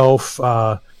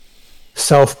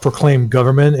self-proclaimed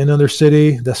government in another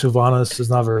city that Sylvanas is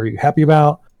not very happy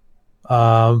about.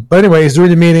 But anyways, during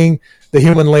the meeting, the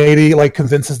human lady like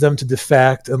convinces them to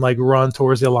defect and like run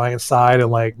towards the Alliance side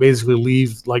and like basically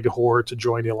leave like the Horde to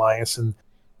join the Alliance, and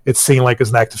it's seen like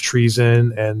as an act of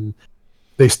treason. And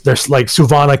there's like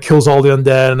Sylvana kills all the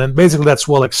undead, and then basically that's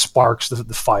what like sparks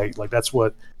the fight. Like that's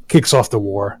what kicks off the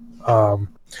war.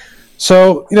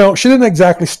 So, she didn't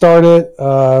exactly start it.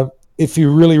 If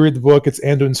you really read the book, it's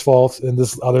Anduin's fault and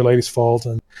this other lady's fault.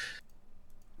 And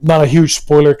not a huge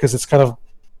spoiler because it's kind of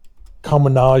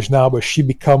common knowledge now, but she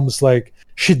becomes like,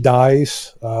 she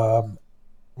dies. I'm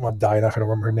not dying, I don't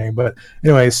remember her name. But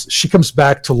anyways, she comes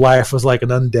back to life as like an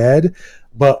undead,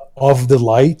 but of the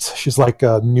light. She's like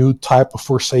a new type of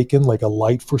Forsaken, like a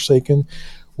light Forsaken,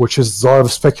 which is a lot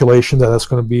of speculation that that's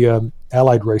going to be an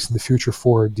allied race in the future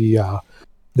for the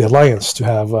Alliance to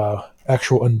have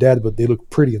actual undead, but they look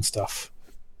pretty and stuff.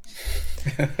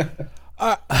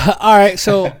 All right,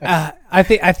 so I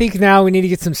think now we need to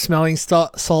get some smelling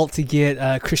salt to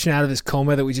get Christian out of his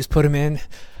coma that we just put him in,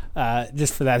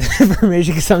 just for that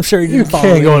information, because I'm sure you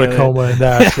can't go in a coma in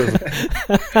that.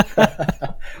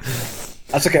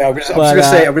 That's okay. I'm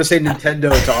gonna say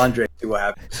Nintendo to Andre. See what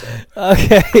happens. So.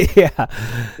 Okay,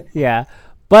 yeah.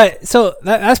 But so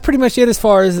that's pretty much it as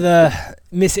far as the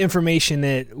misinformation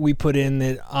that we put in.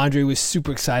 That Andre was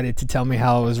super excited to tell me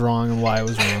how I was wrong and why I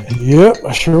was wrong. Yep,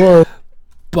 I sure was.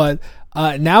 But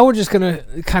now we're just gonna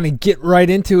kind of get right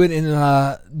into it in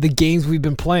the games we've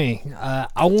been playing.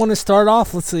 I want to start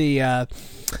off. Let's see.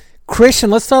 Christian,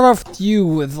 let's start off with you.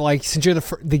 With like, since you're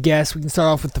the guest, we can start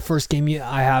off with the first game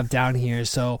I have down here.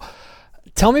 So,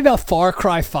 tell me about Far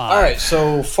Cry 5. All right,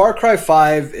 so Far Cry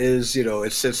 5 is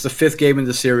it's the fifth game in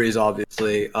the series.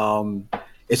 Obviously,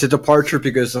 it's a departure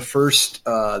because the first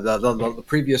the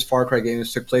previous Far Cry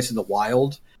games took place in the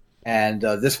wild, and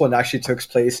this one actually took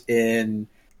place in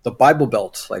the Bible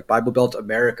Belt, like Bible Belt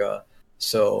America.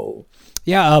 So.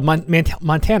 Yeah, Montana, right?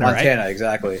 Montana,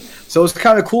 exactly. So it's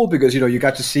kind of cool because you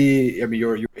got to see. I mean,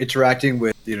 you're interacting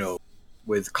with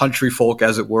with country folk,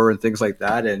 as it were, and things like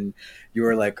that, and you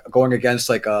were like going against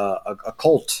like a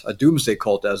cult, a doomsday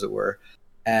cult, as it were.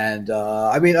 And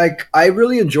I mean, I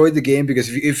really enjoyed the game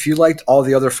because if you liked all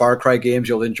the other Far Cry games,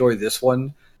 you'll enjoy this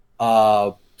one.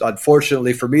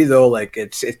 Unfortunately for me, though, like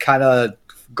it kind of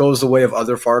goes the way of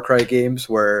other Far Cry games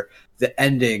where the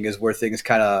ending is where things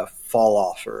kind of fall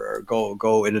off or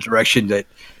go in a direction that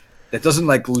doesn't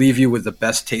like leave you with the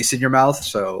best taste in your mouth.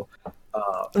 So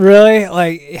really,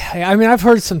 like, I mean, I've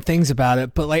heard some things about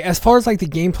it, but like as far as like the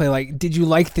gameplay, like, did you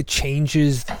like the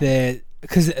changes that?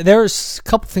 Because there's a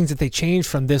couple things that they changed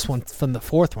from this one, from the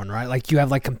fourth one, right? Like you have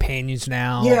like companions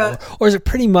now, yeah. Or is it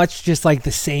pretty much just like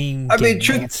the same? I mean,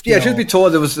 truth be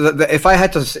told, it was if I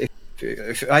had to.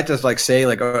 If I had to like say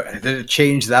like did it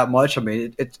change that much? I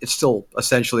mean, it's still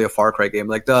essentially a Far Cry game.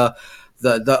 Like the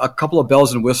a couple of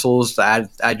bells and whistles to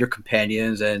add your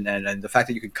companions and the fact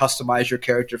that you can customize your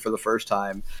character for the first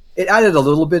time. It added a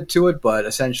little bit to it, but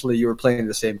essentially you were playing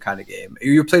the same kind of game.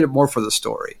 You played it more for the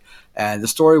story, and the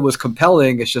story was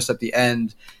compelling. It's just at the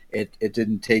end, it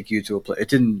didn't take you to a place. It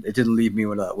didn't leave me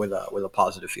with a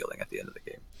positive feeling at the end of the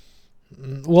game.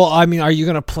 Well, I mean, are you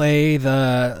going to play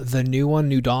the new one,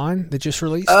 New Dawn, that just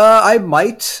released? I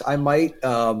might.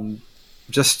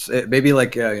 Just maybe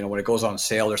like when it goes on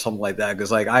sale or something like that.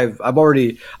 Because like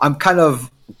I'm kind of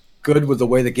good with the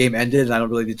way the game ended, and I don't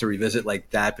really need to revisit like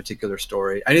that particular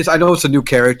story. I know it's a new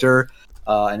character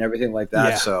and everything like that.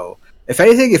 Yeah. So if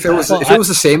anything, if it was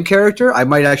the same character, I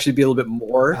might actually be a little bit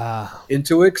more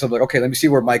into it because I'm like, okay, let me see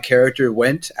where my character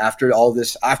went after all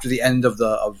this, after the end of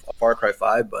Far Cry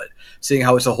 5. But seeing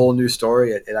how it's a whole new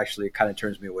story, it actually kind of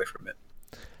turns me away from it.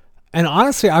 And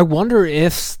honestly, I wonder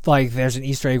if like there's an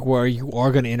Easter egg where you are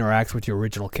going to interact with your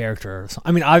original character.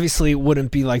 I mean, obviously, it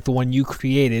wouldn't be like the one you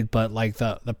created, but like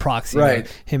the proxy, right?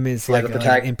 Him is like an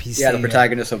NPC, the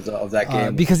protagonist of that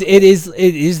game. Because it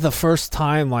is the first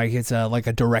time like it's like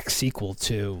a direct sequel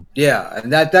to. Yeah,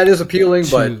 and that is appealing,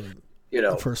 but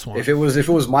the first one. If it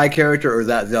was my character or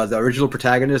that the original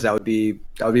protagonist, that would be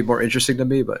more interesting to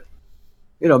me. But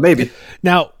maybe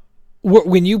now.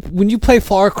 When you play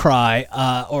Far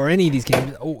Cry or any of these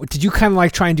games, did you kind of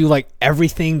like try and do like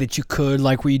everything that you could?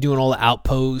 Like, were you doing all the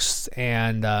outposts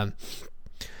and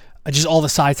just all the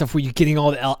side stuff? Were you getting all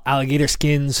the alligator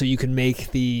skins so you can make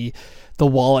the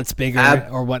wallets bigger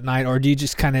or whatnot? Or do you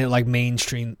just kind of like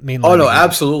mainline? Oh no,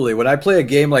 absolutely. When I play a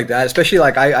game like that, especially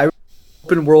like I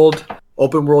open world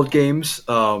games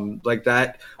like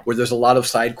that, where there's a lot of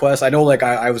side quests. I know, like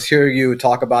I was hearing you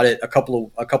talk about it a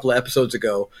couple of episodes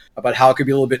ago about how it could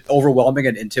be a little bit overwhelming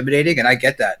and intimidating, and I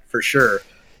get that for sure.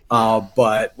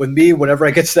 But with me, whenever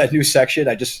I get to that new section,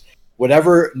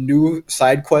 whatever new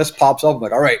side quest pops up, I'm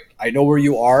like, all right, I know where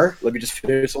you are. Let me just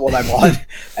finish the one I'm on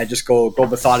and just go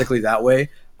methodically that way.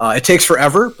 It takes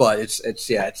forever, but it's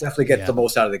definitely gets the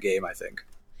most out of the game, I think.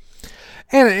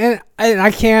 And I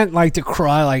can't like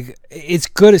decry, like it's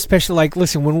good, especially like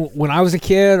listen, when I was a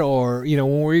kid or when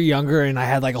we were younger and I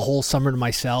had like a whole summer to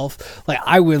myself, like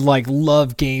I would like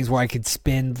love games where I could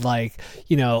spend like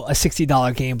a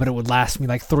 $60 game, but it would last me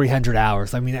like 300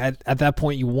 hours. I mean, at that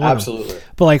point you want absolutely.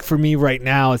 But like for me right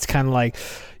now, it's kind of like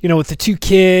with the 2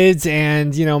 kids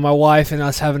and my wife and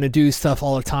us having to do stuff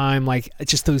all the time, like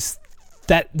it's just those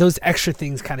extra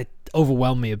things kind of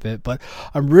overwhelmed me a bit, but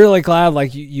I'm really glad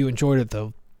like you enjoyed it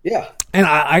though. Yeah. And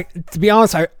I to be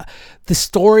honest, the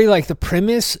story, like the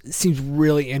premise seems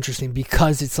really interesting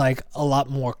because it's like a lot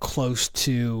more close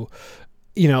to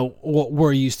what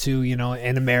we're used to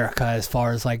in America, as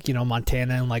far as like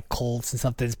Montana and like Colts and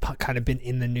stuff that's kind of been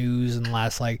in the news in the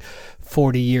last like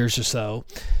 40 years or so.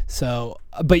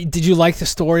 But did you like the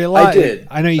story a lot? I did.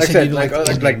 I know you said you liked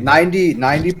like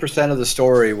 90% of the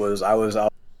story was I was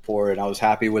out for, and I was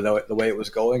happy with the way it was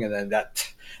going, and then that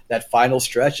final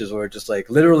stretch is where just like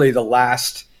literally the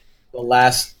last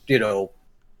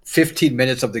 15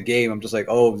 minutes of the game, I'm just like,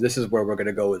 oh, this is where we're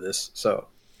gonna go with this. So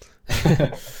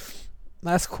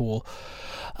that's cool.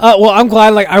 Well, I'm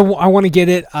glad. Like I want to get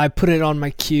it. I put it on my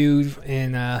queue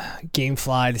in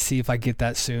GameFly to see if I get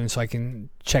that soon, so I can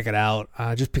check it out.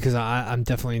 Just because I'm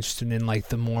definitely interested in like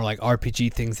the more like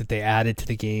RPG things that they added to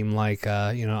the game. Like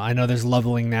I know there's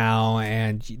leveling now,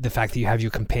 and the fact that you have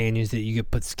your companions that you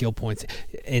could put skill points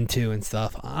into and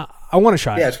stuff. I want to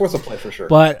try. Yeah, it's worth a play for sure.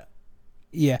 But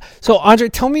yeah, so Andre,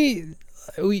 tell me.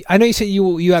 I know you said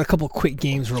you had a couple of quick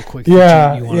games, real quick.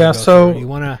 Yeah. So you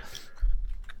want to.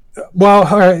 Well,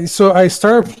 all right. So I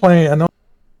started playing. I know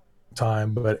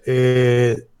time, but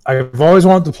I've always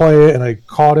wanted to play it, and I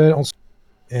caught it,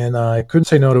 and I couldn't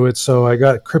say no to it. So I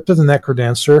got Crypt of the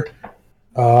Necrodancer,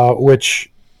 which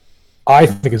I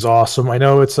think is awesome. I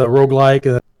know it's a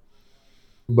roguelike,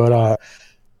 but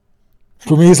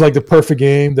for me, it's like the perfect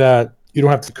game that you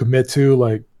don't have to commit to.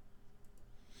 Like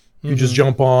you just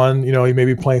jump on. You may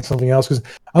be playing something else. Because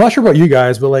I'm not sure about you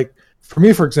guys, but like for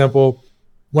me, for example,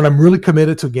 when I'm really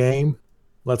committed to a game,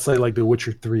 let's say like The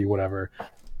Witcher 3, whatever,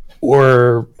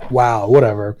 or WoW,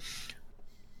 whatever,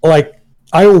 like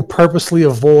I will purposely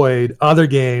avoid other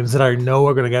games that I know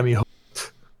are going to get me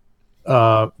hooked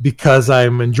because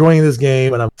I'm enjoying this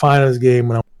game and I'm fine in this game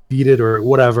when I beat it or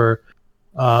whatever.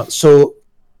 So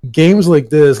games like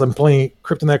this, I'm playing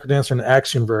Crypt of the Necrodancer and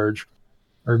Axiom Verge,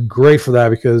 are great for that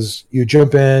because you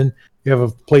jump in, you have a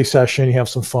play session, you have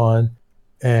some fun,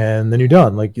 and then you're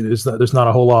done. Like there's not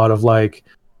a whole lot of like,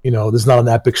 there's not an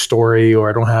epic story, or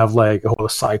I don't have like a whole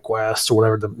side quest or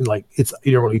whatever. Like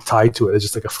you don't really tied to it. It's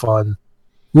just like a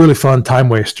really fun time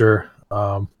waster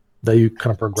that you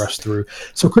kind of progress through.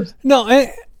 So sorry, go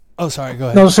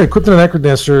ahead. No, I was saying Crypt of the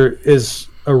Necrodancer is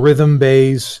a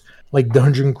rhythm-based like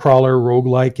dungeon crawler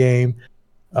roguelike game,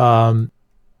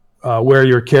 where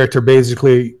your character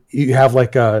basically you have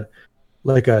like a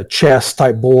chess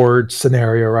type board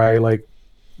scenario, right? Like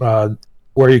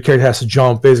where your character has to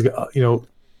jump basically,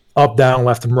 up, down,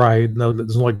 left, and right. No,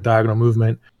 there's no like diagonal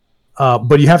movement,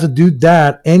 but you have to do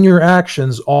that and your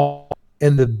actions all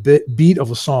in the beat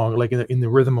of a song, like in the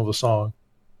rhythm of a song.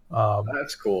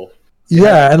 That's cool.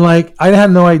 Yeah, and like I had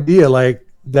no idea like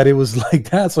that it was like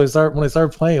that. So when I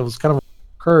started playing, it was kind of a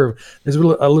curve. There's a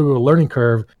little bit of a learning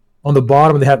curve. On the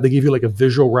bottom, they give you like a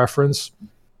visual reference.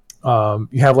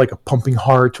 You have like a pumping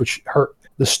heart, which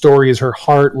the story is her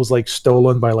heart was like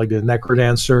stolen by like the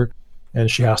necrodancer, and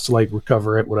she has to like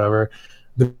recover it, whatever.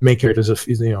 the main character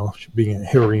is being a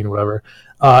heroine or whatever.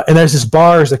 And there's these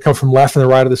bars that come from left and the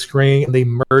right of the screen, and they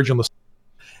merge on the.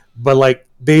 But like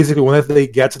basically, whenever they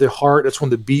get to the heart, that's when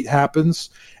the beat happens,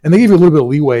 and they give you a little bit of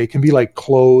leeway. It can be like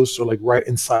close or like right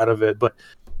inside of it, but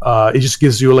it just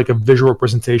gives you like a visual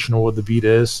representation of what the beat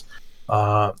is,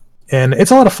 and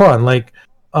it's a lot of fun. Like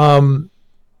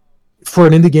for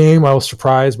an indie game, I was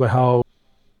surprised by how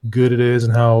good it is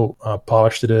and how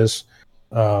polished it is.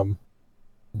 Don't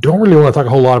really want to talk a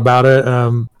whole lot about it.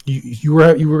 You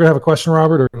were gonna have a question,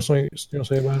 Robert, or something you want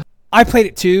to say about it? I played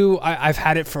it too. I've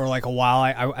had it for like a while.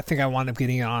 I think I wound up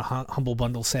getting it on a Humble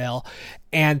Bundle sale,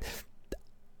 and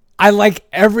I like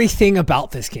everything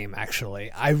about this game.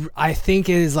 Actually, I think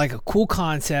it is like a cool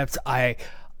concept. I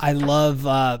love.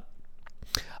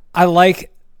 I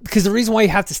like because the reason why you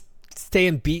have to stay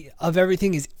in beat of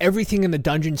everything is everything in the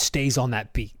dungeon stays on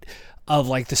that beat of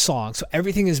like the song. So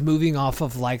everything is moving off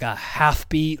of like a half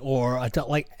beat or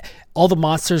like all the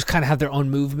monsters kind of have their own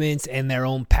movements and their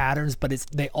own patterns, but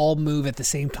they all move at the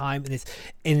same time.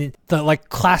 And the like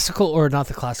classical, or not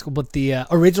the classical, but the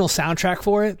original soundtrack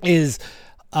for it is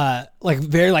like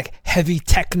very like heavy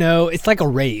techno. It's like a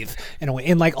rave in a way.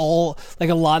 And like a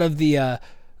lot of the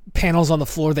panels on the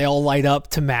floor, they all light up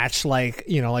to match like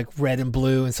red and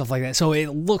blue and stuff like that. So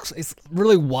it's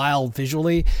really wild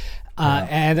visually.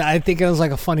 And I think it was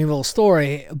like a funny little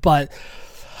story, but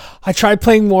I tried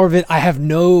playing more of it. I have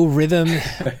no rhythm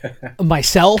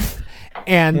myself,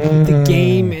 and the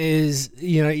game is,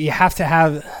 you have to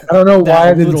have. I don't know why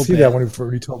I didn't see that when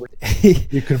you told me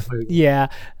you couldn't play it. Yeah,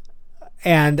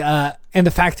 and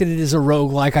the fact that it is a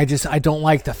roguelike, I don't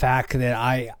like the fact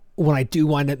that when I do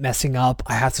wind up messing up,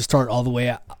 I have to start all the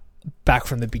way back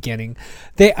from the beginning.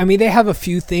 They have a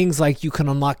few things like you can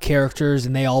unlock characters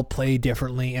and they all play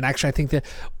differently. And actually, I think that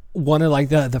one of like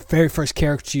the very first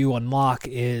character you unlock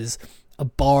is a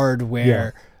bard,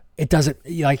 where it doesn't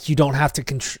like you don't have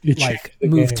to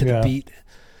move to the beat.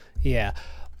 Yeah,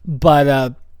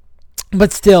 but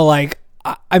still, like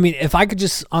I mean, if I could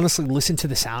just honestly listen to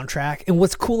the soundtrack, and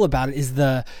what's cool about it is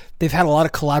they've had a lot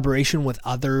of collaboration with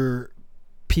other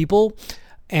people,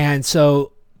 and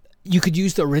so you could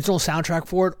use the original soundtrack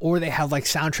for it, or they have like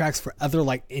soundtracks for other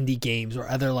like indie games or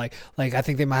other like I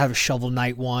think they might have a Shovel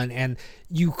Knight one, and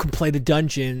you can play the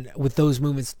dungeon with those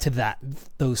movements to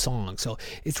those songs. So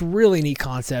it's a really neat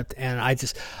concept, and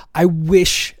I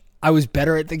wish I was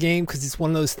better at the game, because it's one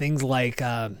of those things like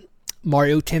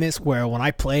Mario Tennis, where when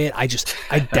I play it, I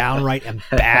downright am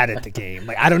bad at the game.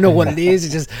 Like I don't know what it is.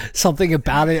 It's just something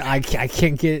about it. I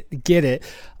can't get it,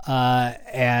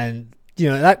 and.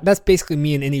 That's basically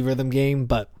me in any rhythm game,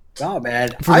 but no,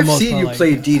 man, I've seen you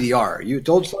play DDR. You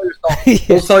don't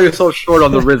sell yourself short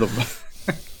on the rhythm.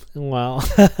 Well,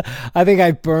 I think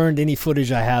I burned any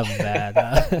footage I have of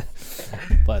that,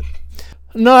 but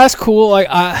no, that's cool. Like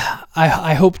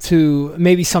I hope to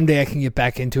maybe someday I can get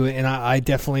back into it, and I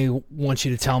definitely want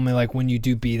you to tell me like when you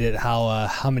do beat it how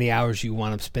many hours you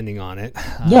wind up spending on it.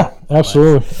 Yeah,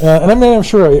 absolutely, and I'm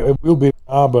sure it will be,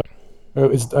 but.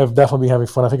 I've definitely been having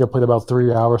fun. I think I played about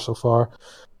 3 hours so far.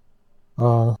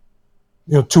 2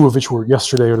 of which were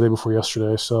yesterday or the day before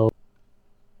yesterday. So,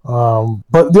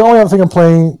 but the only other thing I'm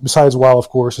playing besides WoW, of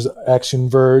course, is Axiom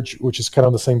Verge, which is kind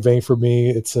of the same vein for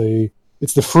me. It's the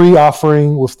free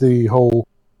offering with the whole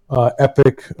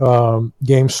Epic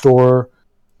game store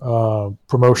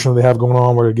promotion they have going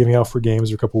on, where they're giving out free games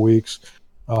every couple of weeks.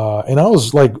 And I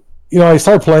was like, I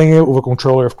started playing it with a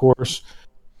controller, of course.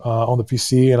 On the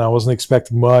PC, and I wasn't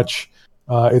expecting much.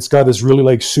 It's got this really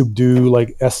like subdued,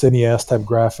 like SNES type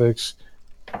graphics,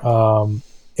 and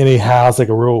it has like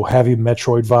a real heavy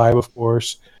Metroid vibe, of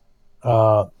course.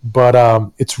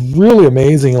 But it's really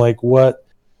amazing, like what,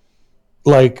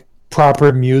 like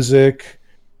proper music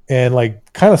and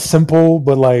like kind of simple,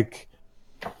 but like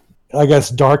I guess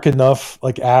dark enough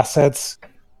like assets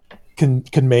can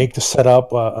make to set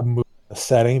up a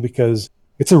setting, because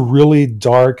it's a really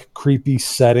dark, creepy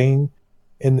setting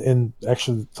in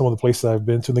actually some of the places I've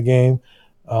been to in the game,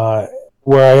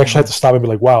 where I actually had to stop and be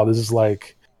like, wow, this is a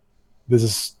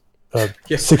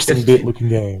 16-bit looking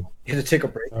game. You had to take a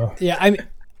break. Yeah,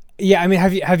 I mean,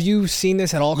 have you seen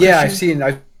this at all, Christian? Yeah, I've seen.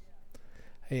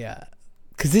 Yeah,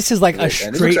 because this is like a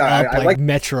straight up like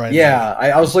Metroid. Yeah,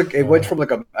 I was like, it went from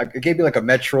like it gave me like a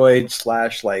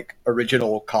Metroid / like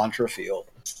original Contra feel.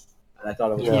 And I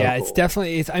thought it was really cool. It's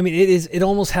definitely. It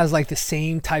almost has like the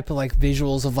same type of like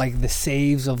visuals of like the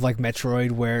saves of like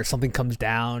Metroid, where something comes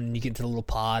down and you get into the little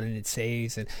pod and it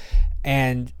saves,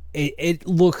 and it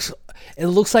looks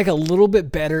like a little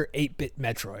bit better 8-bit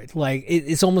Metroid. Like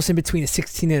it's almost in between a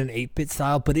 16 and an 8-bit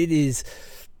style, but it is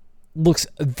looks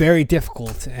very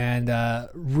difficult and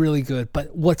really good.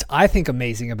 But what's I think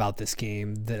amazing about this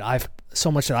game that I've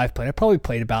played, I probably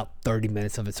played about 30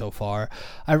 minutes of it so far.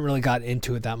 I haven't really got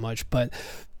into it that much, but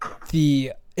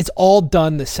it's all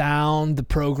done, the sound, the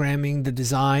programming, the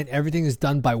design, everything is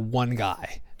done by one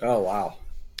guy. Oh, wow.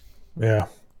 Yeah.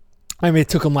 I mean, it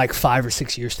took him like 5 or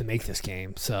 6 years to make this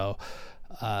game. So,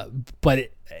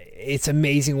 but it's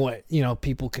amazing what,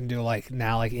 people can do like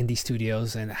now, like indie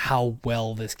studios, and how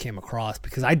well this came across,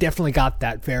 because I definitely got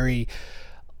that very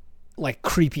like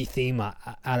creepy theme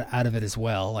out of it as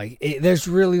well. Like there's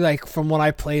really, like, from what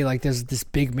I play, like there's this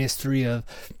big mystery of,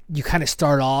 you kind of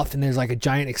start off and there's like a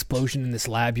giant explosion in this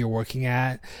lab you're working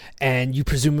at, and you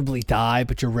presumably die,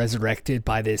 but you're resurrected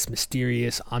by this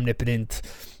mysterious omnipotent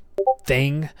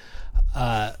thing,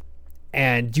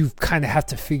 and you kind of have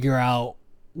to figure out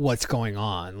what's going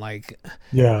on, like,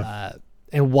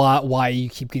 and why you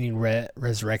keep getting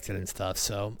resurrected and stuff.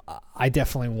 So I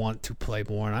definitely want to play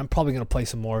more, and I'm probably going to play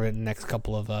some more of it in the next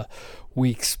couple of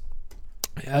weeks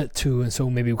too. And so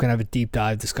maybe we can have a deep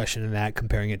dive discussion in that,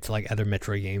 comparing it to like other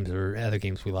Metroid games or other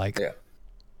games we like.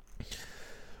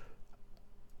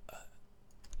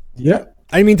 Yeah.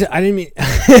 I didn't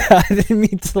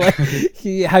mean to like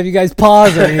have you guys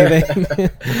pause or anything.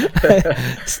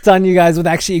 Stun you guys with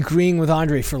actually agreeing with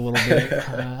Andre for a little bit.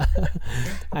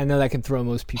 I know that can throw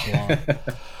most people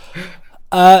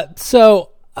off.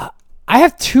 So I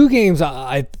have 2 games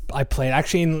I played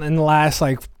actually in the last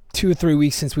like 2 or 3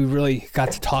 weeks, since we really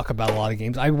got to talk about a lot of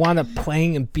games. I wound up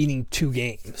playing and beating 2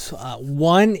 games.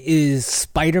 One is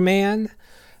Spider-Man,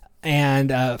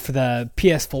 and for the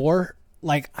PS4.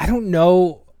 Like, I don't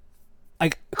know,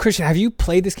 like, Christian, have you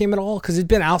played this game at all? Because it's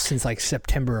been out since like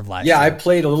September of last year. Yeah, I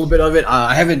played a little bit of it.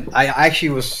 I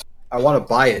want to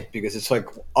buy it because it's like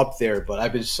up there, but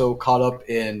I've been so caught up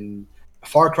in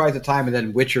Far Cry at the time and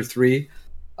then Witcher 3.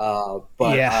 The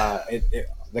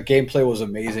gameplay was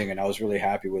amazing and I was really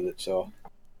happy with it. So,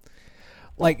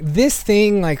 like, this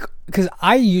thing, like, because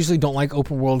I usually don't like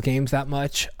open world games that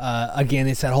much. Again,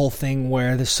 it's that whole thing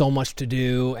where there's so much to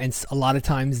do, and a lot of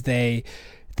times they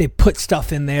put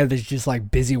stuff in there that's just like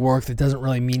busy work that doesn't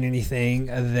really mean anything,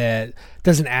 that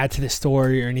doesn't add to the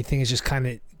story or anything. It's just kind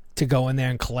of to go in there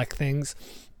and collect things.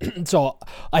 So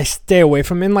I stay away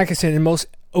from it. And like I said, in most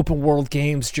open world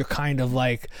games, you're kind of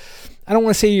like, I don't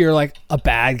want to say you're like a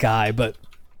bad guy, but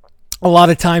a lot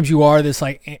of times you are this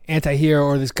like anti-hero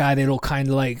or this guy that'll kind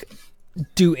of like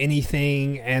do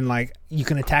anything, and like you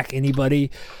can attack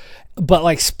anybody. But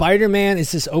like Spider-Man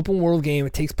is this open world game.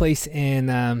 It takes place in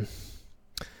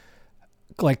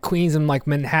like Queens and like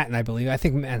Manhattan, I believe. I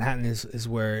think Manhattan is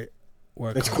where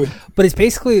it's cool. But it's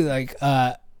basically like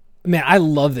man, I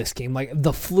love this game. Like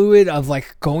the fluid of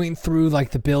like going through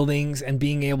like the buildings and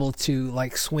being able to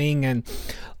like swing,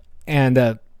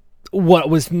 and what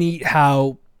was neat,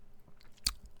 how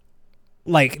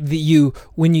like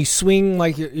when you swing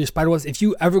like your spider webs, if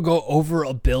you ever go over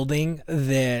a building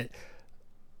that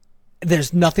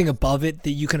there's nothing above it that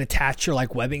you can attach your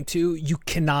like webbing to, you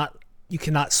cannot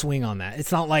swing on that.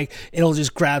 It's not like it'll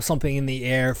just grab something in the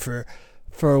air for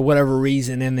whatever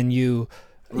reason, and then you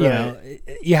know,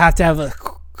 you have to have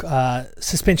a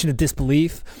suspension of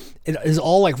disbelief. It is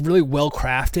all like really well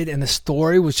crafted, and the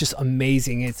story was just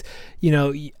amazing. It's,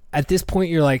 at this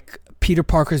point you're like, Peter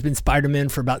Parker's been Spider-Man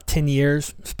for about 10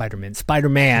 years.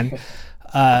 Spider-Man.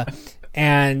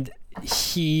 And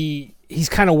he's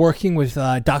kind of working with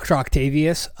Dr.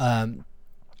 Octavius.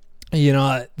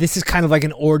 This is kind of like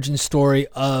an origin story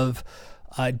of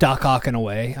Doc Ock in a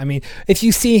way. I mean, if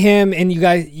you see him and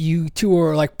you two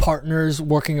are like partners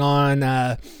working on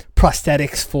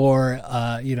prosthetics for,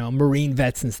 Marine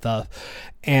vets and stuff.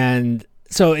 And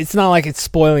so it's not like it's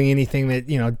spoiling anything that,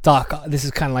 this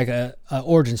is kind of like a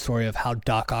origin story of how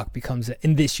Doc Ock becomes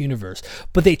in this universe.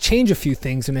 But they change a few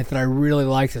things in it that I really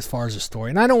liked as far as the story.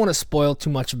 And I don't want to spoil too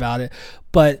much about it,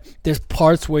 but there's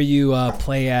parts where you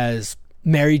play as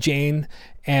Mary Jane,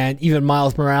 and even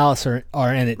Miles Morales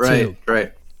are in it too.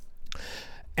 Right.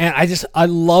 And I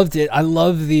loved it. I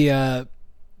love the,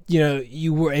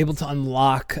 you were able to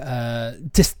unlock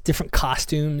just different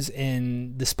costumes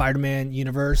in the Spider-Man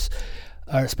universe.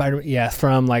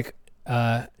 From like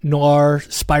noir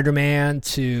Spider-Man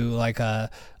to like an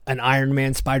Iron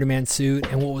Man Spider-Man suit.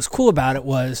 And what was cool about it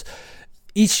was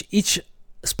each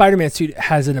Spider-Man suit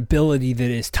has an ability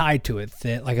that is tied to it,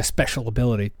 that like a special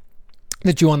ability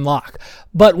that you unlock.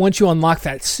 But once you unlock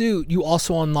that suit, you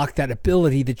also unlock that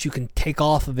ability that you can take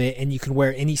off of it, and you can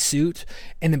wear any suit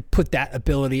and then put that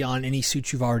ability on any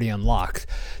suit you've already unlocked.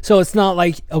 So it's not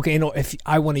like, okay, no, if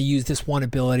I want to use this one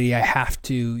ability, I have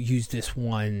to use this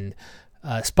one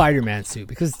Spider-Man suit.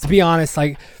 Because to be honest,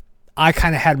 like, I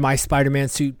kind of had my Spider-Man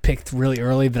suit picked really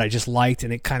early that I just liked,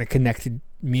 and it kind of connected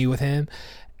me with him.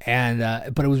 And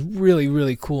but it was really,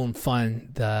 really cool and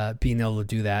fun being able to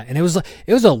do that. And it was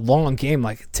a long game.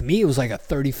 Like, to me, it was like a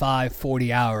 35,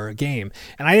 40-hour game.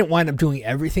 And I didn't wind up doing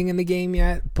everything in the game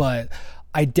yet, but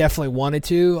I definitely wanted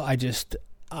to. I just,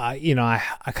 I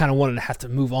kind of wanted to have to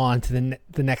move on to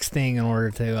the next thing in order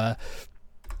to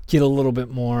get a little bit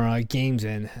more games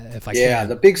in, if I can. Yeah,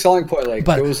 the big selling point,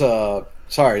 there was a...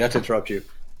 Sorry, not to interrupt you.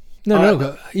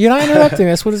 No, you're not interrupting.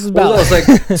 That's what this is about. Well,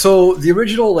 it's so the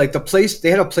original, they had a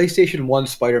PlayStation 1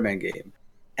 Spider-Man game,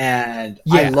 and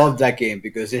I loved that game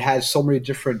because it had so many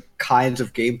different kinds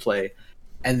of gameplay.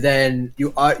 And then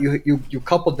you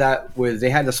coupled that with, they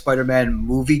had the Spider-Man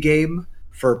movie game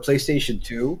for PlayStation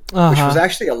 2, which was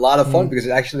actually a lot of fun because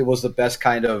it actually was the best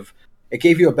kind of. It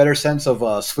gave you a better sense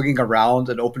of swinging around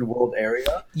an open world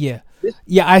area. Yeah.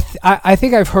 Yeah, I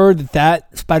think I've heard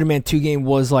that Spider-Man 2 game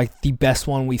was like the best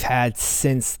one we've had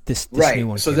since this new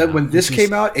one. So then when this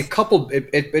came out, it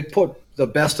put the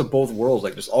best of both worlds,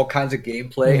 like just all kinds of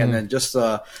gameplay and then just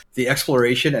the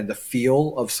exploration and the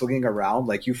feel of swinging around.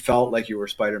 Like, you felt like you were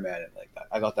Spider-Man, and like that.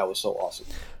 I thought that was so awesome.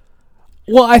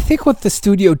 Well, I think what the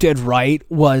studio did right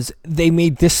was they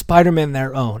made this Spider-Man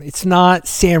their own. It's not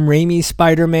Sam Raimi's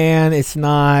Spider-Man. It's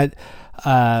not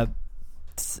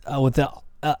with the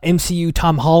MCU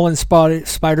Tom Holland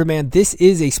Spider-Man. This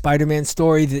is a Spider-Man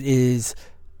story that is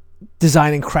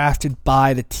designed and crafted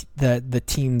by the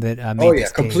team that made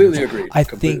this game. Completely agreed.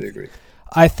 Agree.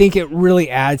 I think it really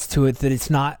adds to it that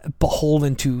it's not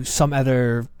beholden to some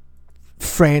other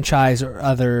franchise or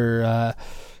other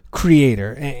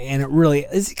creator, and it really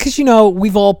is, because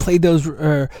we've all played those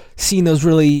or seen those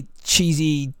really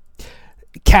cheesy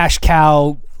cash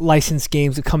cow licensed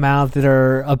games that come out that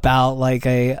are about like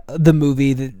the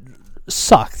movie that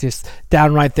suck, just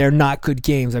downright they're not good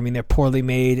games. I mean, they're poorly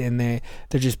made and they're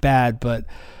just bad, but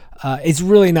it's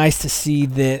really nice to see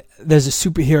that there's a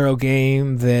superhero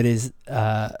game that is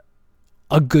a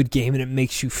good game, and it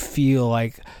makes you feel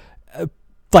like a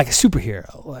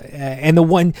superhero, and the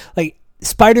one like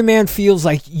Spider-Man feels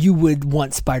like you would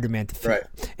want Spider-Man to feel. Right.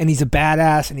 And he's a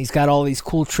badass, and he's got all these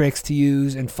cool tricks to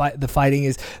use, and the fighting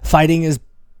is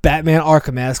Batman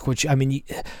Arkham-esque, which, I mean,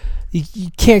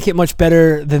 you can't get much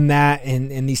better than that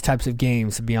in these types of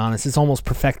games, to be honest. It's almost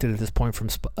perfected at this point from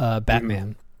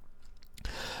Batman.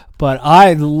 But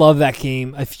I love that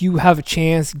game. If you have a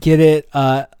chance, get it,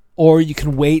 or you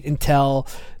can wait until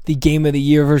the Game of the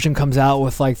Year version comes out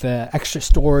with like the extra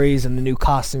stories and the new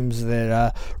costumes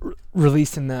that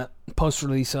released in the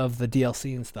post-release of the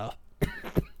DLC and stuff.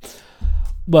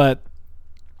 But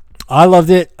I loved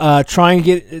it. Try and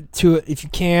get to it if you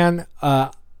can.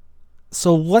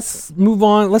 So let's move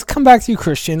on. Let's come back to you,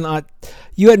 Christian.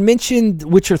 You had mentioned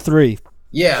Witcher 3.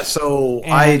 Yeah, so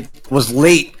I was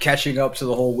late catching up to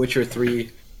the whole Witcher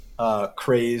 3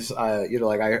 craze. I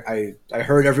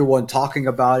heard everyone talking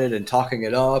about it and talking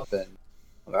it up, and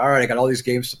I'm like, all right, I got all these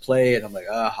games to play, and I'm like,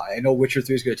 I know Witcher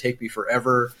 3 is going to take me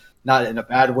forever, not in a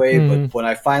bad way, but when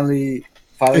I finally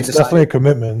it's decided, definitely a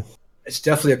commitment. It's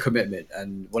definitely a commitment,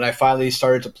 and when I finally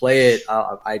started to play it,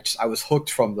 I was hooked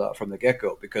from the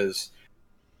get-go because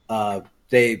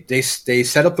they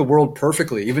set up the world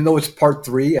perfectly, even though it's part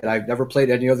 3, and I've never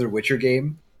played any other Witcher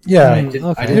game. Yeah, I didn't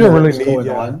know what was going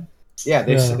on. Yeah,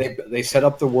 they set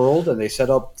up the world, and they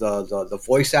set up the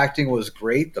voice acting was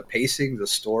great, the pacing, the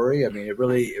story. I mean, it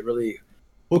really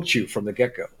hooked you from the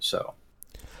get-go. So,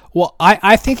 well,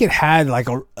 I think it had like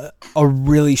a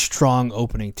really strong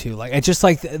opening too. Like, it just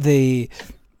like the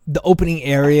opening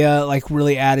area like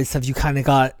really added stuff. You kind of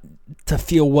got to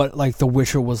feel what like The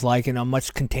Witcher was like in a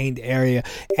much contained area,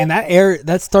 and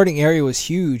that starting area was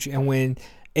huge. And when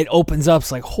it opens up,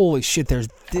 it's like, holy shit, there's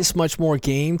this much more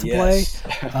game to play.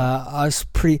 I was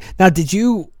pretty. Now, did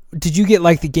you get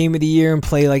like the Game of the Year and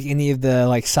play like any of the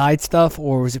like side stuff,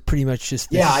 or was it pretty much just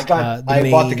this, I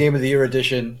bought the Game of the Year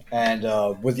edition, and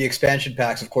with the expansion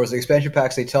packs, of course, the expansion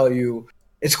packs, they tell you,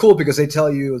 it's cool because they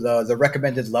tell you the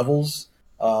recommended levels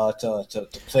to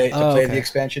play the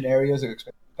expansion areas, the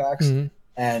expansion packs. Mm-hmm.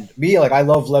 And me, like, I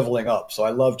love leveling up, so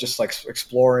I love just like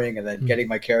exploring and then getting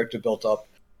my character built up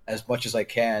as much as I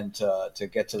can to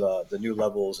get to the new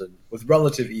levels and with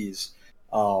relative ease.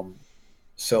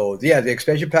 So yeah, the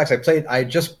expansion packs I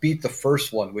just beat the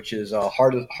first one, which is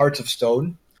Hearts of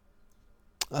Stone.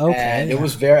 Okay. And it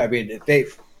was I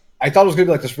thought it was gonna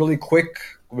be like this really quick,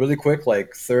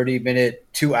 like 30-minute,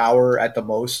 2-hour at the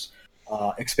most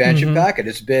expansion pack, and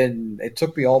it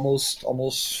took me almost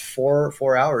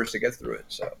 4 hours to get through it.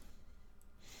 So.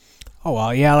 Oh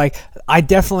wow, yeah. Like I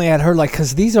definitely had heard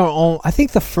because these are all. I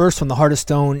think the first one, the Heart of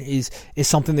Stone, is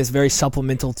something that's very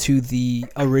supplemental to the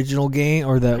original game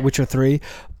or the Witcher 3.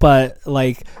 But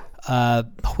like,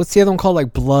 what's the other one called?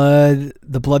 Like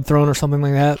the Blood Throne or something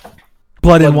like that.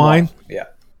 Blood and Wine. Yeah.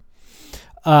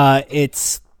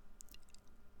 It's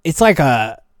like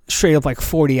a straight up like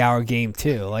 40-hour game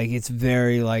too. Like it's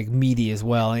very like meaty as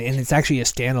well, and it's actually a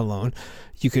standalone.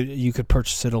 You could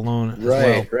purchase it alone.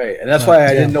 Right. And that's why I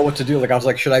didn't know what to do. Like I was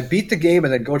like, should I beat the game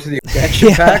and then go to the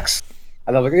expansion packs?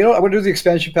 And I was like, I'm going to do the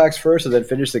expansion packs first and then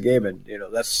finish the game. And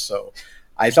that's so.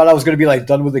 I thought I was going to be like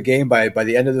done with the game by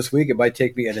the end of this week. It might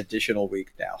take me an additional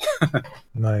week now.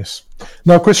 Nice.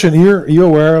 Now, Christian, are you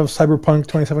aware of Cyberpunk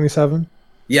 2077?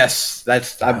 Yes,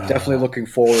 I'm definitely looking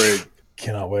forward.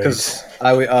 Cannot wait. Because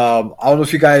I don't know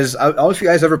if you guys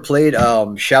ever played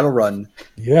Shadowrun.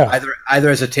 Yeah. Either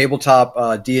as a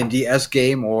tabletop D&D-esque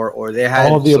game or they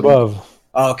had all of the above.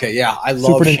 Oh, okay, yeah, I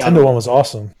love Super Nintendo one was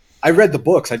awesome. I read the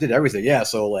books. I did everything. Yeah,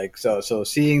 so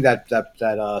seeing that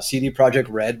CD Projekt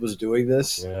Red was doing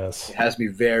this, yes, it has me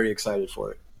very excited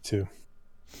for it too.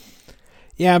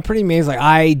 Yeah, I'm pretty amazed. Like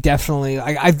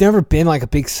I've never been like a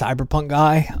big Cyberpunk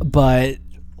guy, but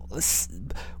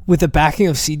with the backing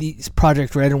of CD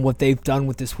Projekt Red and what they've done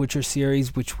with this Witcher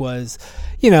series, which was,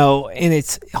 in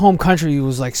its home country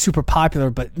was like super popular,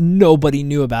 but nobody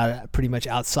knew about it pretty much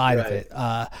outside of it.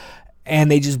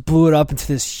 And they just blew it up into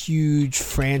this huge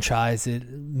franchise. It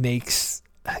makes,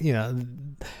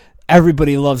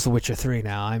 everybody loves The Witcher 3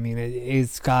 now. I mean,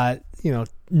 it's got, 9s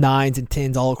and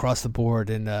 10s all across the board.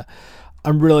 And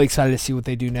I'm really excited to see what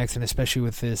they do next, and especially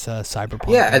with this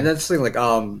Cyberpunk. Yeah, game. And that's the thing, like,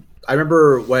 I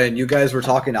remember when you guys were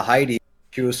talking to Heidi,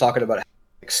 she was talking about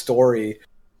like, story.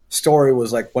 Story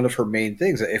was like one of her main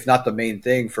things, if not the main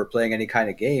thing for playing any kind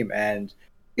of game. And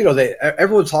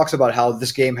everyone talks about how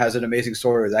this game has an amazing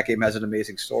story or that game has an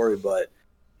amazing story, but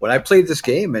when I played this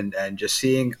game and just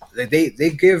seeing they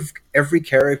give every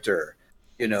character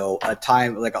a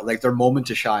time like their moment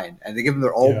to shine, and they give them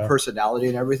their own personality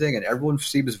and everything, and everyone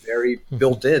seems very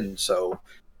built in. So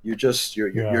you're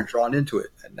drawn into it,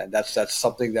 and that's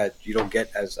something that you don't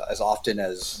get as often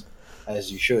as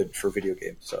you should for video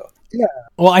games. So. Yeah.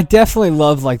 Well, I definitely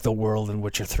love like the world in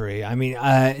Witcher 3. I mean,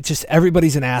 just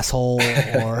everybody's an asshole,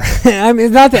 or I mean,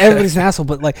 it's not that everybody's an asshole,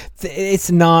 but like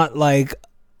it's not like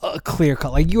a clear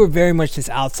cut. Like you are very much this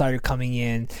outsider coming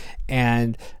in,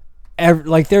 and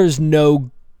there's no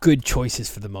good choices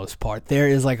for the most part. There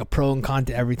is like a pro and con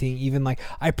to everything. Even like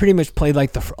I pretty much played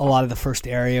like a lot of the first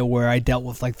area where I dealt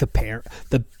with like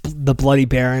the Bloody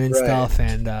Baron and stuff,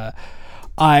 and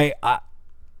I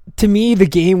to me, the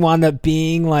game wound up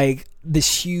being like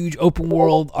this huge open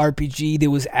world RPG that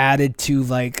was added to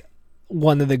like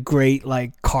one of the great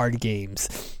like card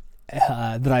games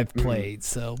that I've played.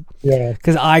 So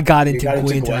because I got into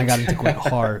Gwent and I got into Gwent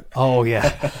hard. Oh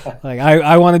yeah, like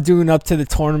I want to do an up to the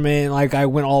tournament. Like I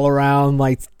went all around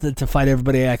like to fight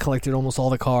everybody. I collected almost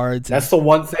all the cards. That's the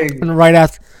one thing. And right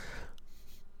after.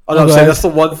 Oh, no, that's the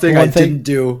one thing I didn't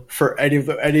do for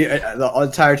the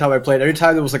entire time I played. Every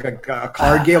time there was like a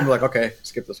card game, I'm like, okay,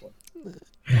 skip this one.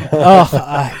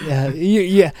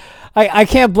 Yeah. I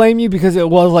can't blame you because it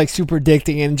was like super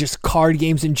addicting, and just card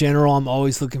games in general. I'm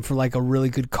always looking for like a really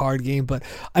good card game. But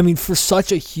I mean, for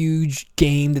such a huge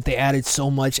game that they added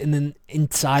so much, and then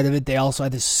inside of it, they also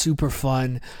had this super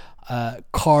fun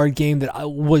card game that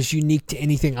was unique to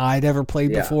anything I'd ever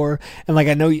played before. And like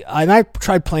I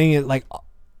tried playing it like.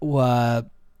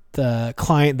 The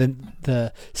client,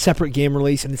 the separate game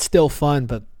release, and it's still fun,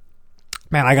 but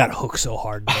man, I got hooked so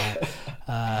hard in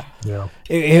that.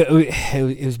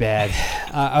 It was bad.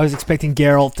 I was expecting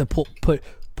Geralt to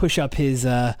push up his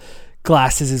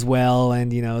glasses as well,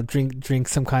 and drink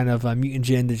some kind of mutant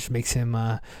gin that just makes him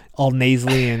all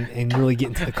nasally and really get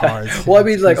into the cards. Well, I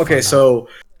mean, like, okay, so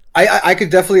I could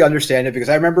definitely understand it because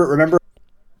I remember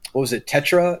what was it,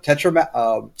 Tetra.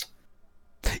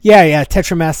 Yeah,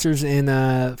 Tetra Masters in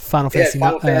Final Fantasy.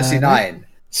 Final Fantasy 9.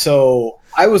 So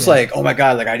I was like, oh my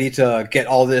god, like I need to get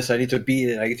all this, I need to beat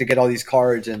it, I need to get all these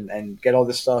cards and get all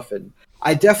this stuff, and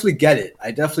I definitely get it.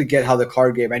 I definitely get how the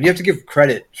card game, and you have to give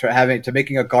credit to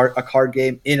making a card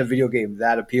game in a video game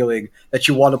that appealing that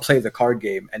you want to play the card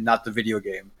game and not the video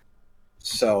game.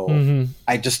 So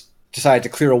I just decided to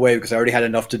clear away because I already had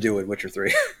enough to do in Witcher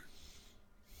 3.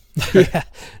 Yeah,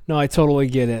 no, I totally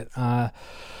get it.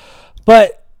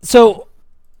 But so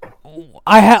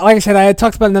like I said, I had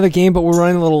talked about another game, but we're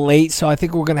running a little late, so I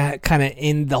think we're gonna kind of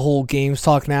end the whole games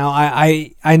talk now.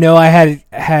 I know I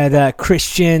had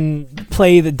Christian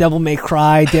play the Devil May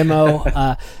Cry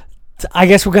demo. I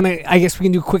guess we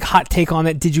can do a quick hot take on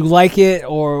it. Did you like it,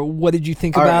 or what did you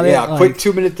think about it? Yeah, quick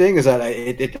 2-minute thing is that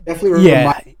it definitely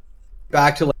reminded me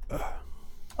back to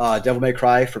Devil May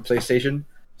Cry for PlayStation.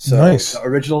 So nice. The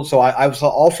original. So I was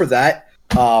all for that.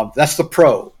 That's the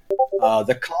pro.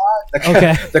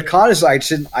 The con is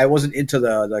I wasn't into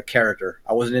the character.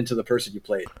 I wasn't into the person you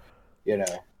played. You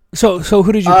know. So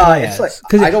who did you play as?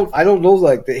 I don't know.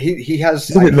 Like he has.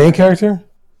 Is it the main character?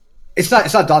 It's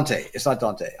not Dante. It's not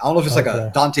Dante. I don't know if it's like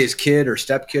a Dante's kid or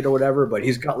step kid or whatever, but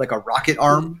he's got like a rocket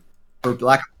arm for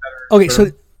lack of a better term.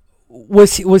 So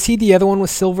was he the other one with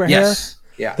silver hair? Yes.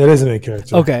 Yeah. That is the main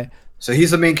character. Okay. So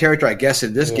he's the main character, I guess,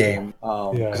 in this game.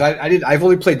 Because I've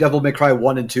only played Devil May Cry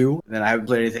 1 and 2, and then I haven't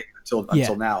played anything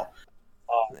until now.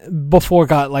 Before it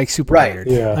got like super weird.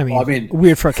 Yeah. I mean,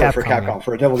 weird for Capcom.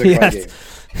 For a Devil May Cry game.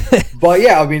 But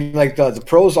yeah, I mean, like the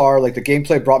pros are like the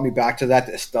gameplay brought me back to that.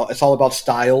 It's all about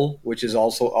style, which is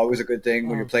also always a good thing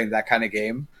when you're playing that kind of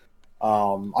game.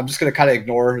 I'm just gonna kind of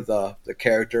ignore the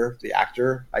character, the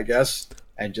actor, I guess,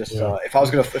 and just if I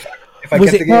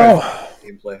get the game,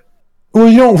 gameplay. Well,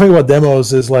 you don't think about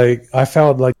demos is like I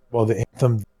felt like the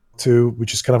Anthem 2,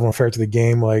 which is kind of unfair to the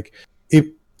game. Like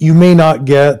you may not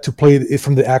get to play it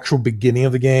from the actual beginning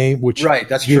of the game, which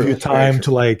that's give true. you time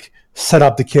to like set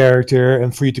up the character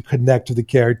and for you to connect to the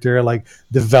character, like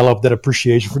develop that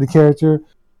appreciation for the character.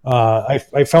 I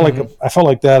felt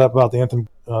like that about the Anthem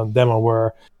demo,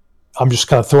 where I'm just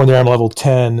kind of throwing there. I'm level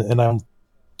 10 and I'm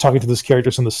talking to these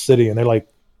characters in the city, and they're like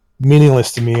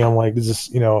meaningless to me. I'm like, this is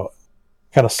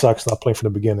kind of sucks not playing from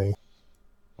the beginning.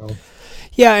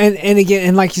 Yeah, and again,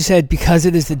 and like you said, because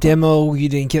it is the demo, you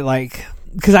didn't get like.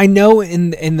 Because I know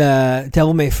in the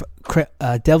Devil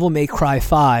May Cry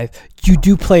 5, you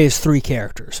do play as 3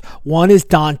 characters. One is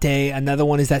Dante, another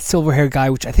one is that silver-haired guy,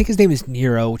 which I think his name is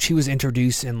Nero, which he was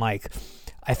introduced in like,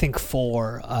 I think 3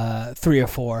 or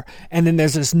 4. And then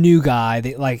there's this new guy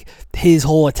that like his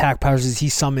whole attack powers is he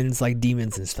summons like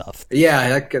demons and stuff.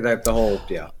 Yeah,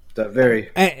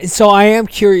 And so I am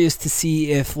curious to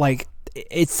see if like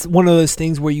it's one of those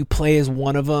things where you play as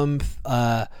one of them.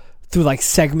 Through like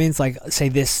segments, like say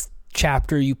this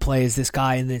chapter you play as this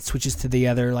guy and then it switches to the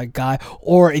other like guy,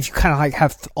 or if you kind of like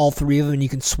have all 3 of them and you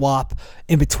can swap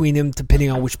in between them depending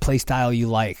on which play style you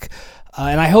like.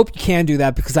 And I hope you can do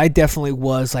that, because I definitely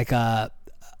was like a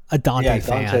Dante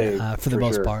fan for the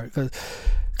most part, because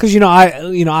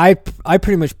I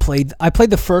pretty much played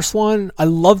the first one. I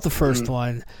loved the first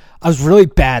one. I was really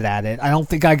bad at it. I don't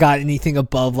think I got anything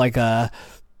above like a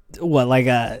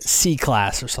C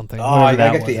class or something. Oh, I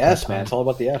got the S, man. It's all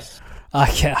about the S.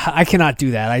 I cannot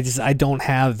do that. I don't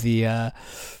have the.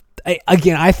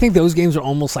 I think those games are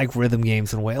almost like rhythm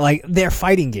games in a way. Like they're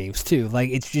fighting games too. Like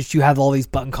it's just you have all these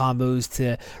button combos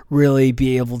to really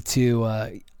be able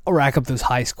to rack up those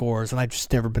high scores, and I've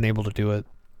just never been able to do it.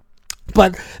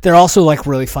 But they're also like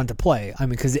really fun to play. I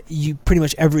mean, because you pretty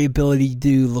much every ability you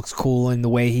do looks cool in the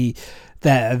way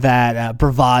that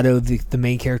bravado the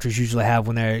main characters usually have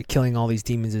when they're killing all these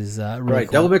demons is really right.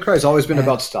 Cool. Devil May Cry has always been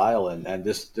about style, and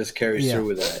this carries through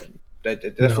with that.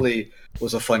 It definitely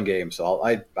was a fun game. So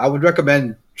I would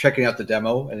recommend checking out the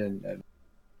demo and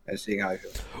seeing how I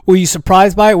feel. Were you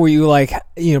surprised by it? Were you like,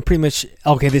 pretty much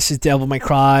okay? This is Devil May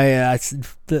Cry.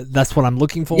 That's what I'm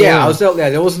looking for. Yeah, I was. Yeah,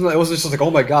 it wasn't just like,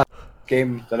 oh my god,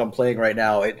 game that I'm playing right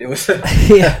now. It was.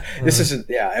 This isn't.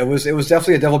 Yeah, it was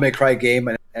definitely a Devil May Cry game,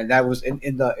 and that was in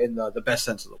the best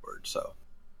sense of the word. So,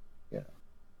 yeah,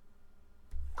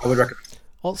 I would recommend.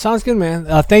 Well, sounds good, man.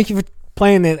 Thank you for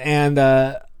playing it, and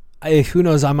who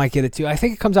knows, I might get it too. I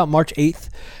think it comes out March 8th,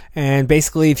 and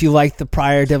basically, if you like the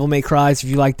prior Devil May Cries, if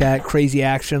you like that crazy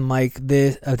action like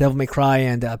this, Devil May Cry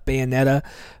and Bayonetta,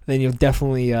 then you'll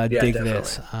definitely dig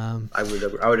this. I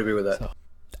would agree with that. So.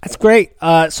 That's great.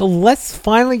 So let's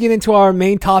finally get into our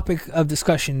main topic of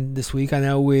discussion this week. I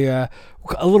know we're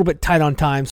a little bit tight on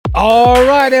time. All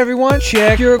right, everyone,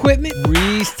 check your equipment,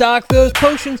 restock those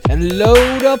potions, and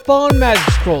load up on magic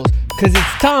scrolls, because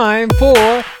it's time for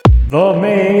the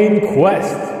main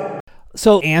quest.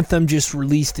 So Anthem just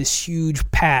released this huge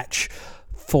patch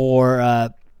for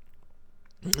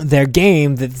their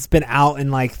game that's been out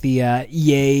in like the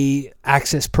EA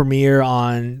Access Premiere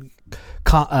on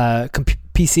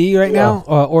PC right now,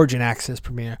 or Origin Access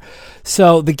Premiere.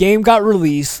 So the game got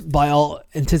released by all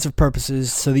intents and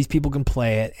purposes, so these people can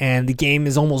play it, and the game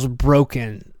is almost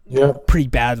broken pretty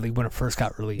badly when it first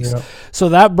got released. So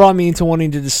that brought me into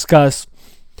wanting to discuss,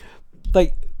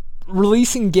 like,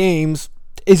 releasing games.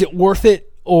 Is it worth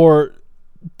it, or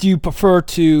do you prefer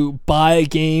to buy a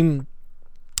game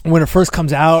when it first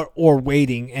comes out, or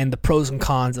waiting, and the pros and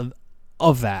cons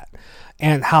of that,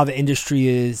 and how the industry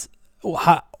is,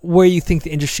 where you think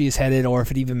the industry is headed, or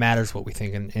if it even matters what we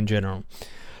think in general.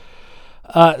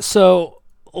 So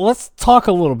let's talk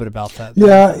a little bit about that.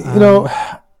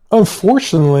 Yeah,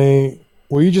 unfortunately,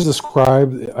 what you just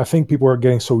described, I think people are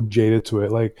getting so jaded to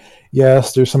it. Like,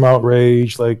 yes, there's some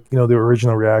outrage. Like, the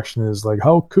original reaction is like,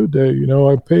 how could they?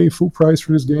 I pay full price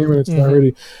for this game and it's not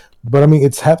ready. But I mean,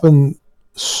 it's happened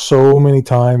so many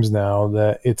times now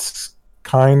that it's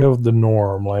kind of the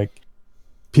norm. Like,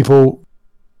 people,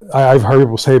 I've heard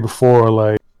people say before,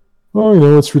 like,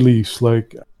 oh, it's released.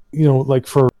 Like, like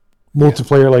for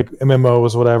multiplayer, like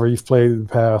MMOs, whatever you've played in the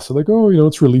past. So like, oh,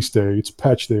 it's release day, it's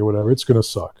patch day, whatever. It's gonna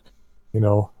suck,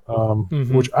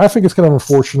 which I think is kind of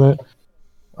unfortunate.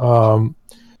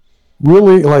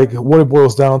 Really, like what it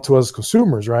boils down to as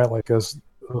consumers, right? Like as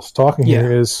us talking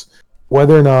here is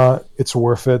whether or not it's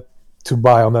worth it to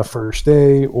buy on that first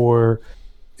day, or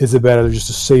is it better just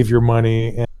to save your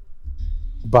money and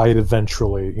buy it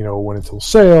eventually, when it's on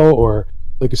sale, or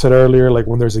like you said earlier, like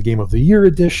when there's a Game of the Year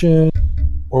edition,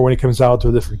 or when it comes out to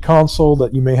a different console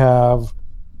that you may have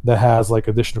that has like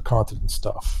additional content and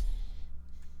stuff.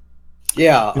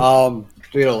 Yeah,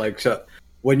 like so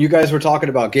when you guys were talking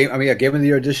about Game of the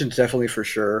Year editions, definitely for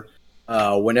sure.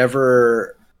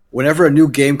 Whenever a new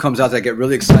game comes out that I get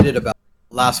really excited about,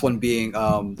 last one being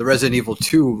the Resident Evil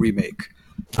 2 remake.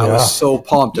 I was so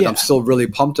pumped, and I'm still really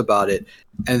pumped about it.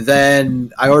 And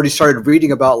then I already started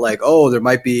reading about like, oh, there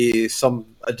might be some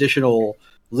additional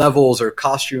levels or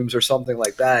costumes or something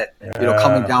like that,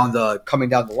 coming down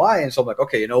the line. So I'm like,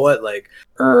 okay, you know what? Like,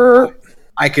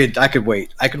 I could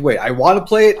wait. I want to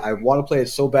play it. I want to play it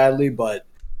so badly, but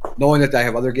knowing that I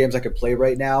have other games I could play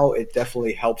right now, it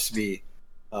definitely helps me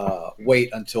wait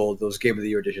until those Game of the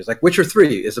Year editions. Like Witcher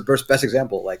 3 is the best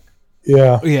example. Like,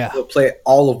 we'll play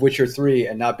all of Witcher 3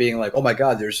 and not being like, oh my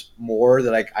god, there's more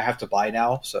that I have to buy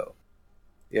now. So,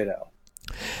 Yeah,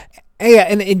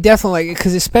 and definitely,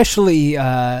 because especially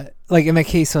like in the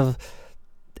case of,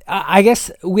 I guess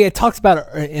we had talked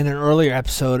about it in an earlier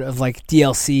episode of like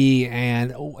DLC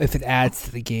and if it adds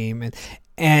to the game,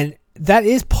 and that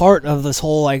is part of this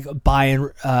whole like buy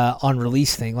on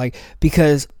release thing, like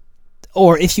because,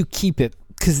 or if you keep it,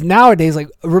 because nowadays, like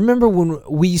remember when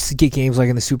we used to get games like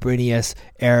in the Super NES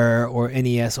era or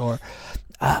NES, or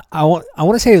I want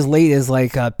to say as late as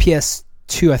like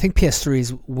PS2, I think PS3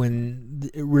 is when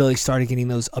it really started getting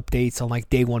those updates on like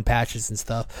day one patches and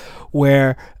stuff,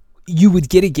 where you would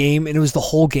get a game and it was the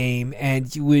whole game,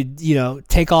 and you would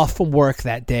take off from work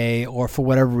that day or for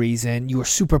whatever reason you were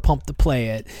super pumped to play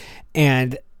it,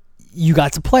 and you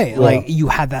got to play it. Like you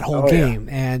had that whole game.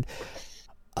 And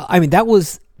I mean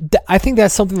I think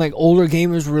that's something like older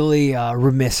gamers really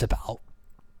remiss about,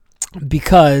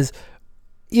 because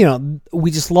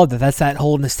we just love that. That's that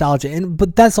whole nostalgia,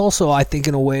 but that's also, I think,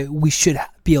 in a way, we should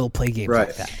be able to play games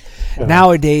like that. Yeah.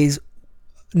 Nowadays,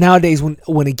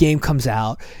 when a game comes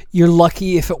out, you're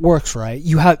lucky if it works right.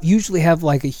 You usually have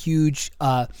like a huge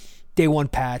day one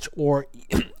patch, or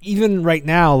even right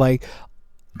now, like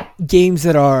games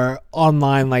that are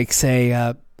online, like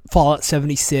say Fallout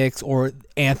 76 or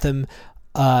Anthem.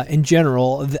 In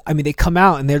general, I mean, they come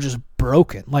out and they're just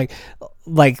broken. Like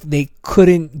they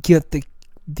couldn't get the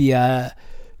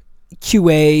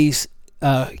QAs,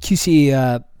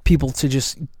 QC people to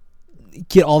just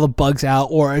get all the bugs out,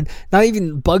 or not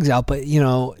even bugs out, but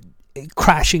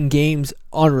crashing games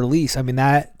on release. I mean,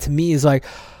 that to me is like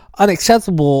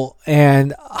unacceptable,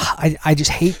 and I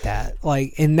just hate that.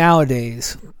 Like, and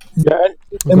nowadays,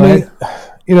 I mean,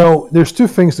 there's two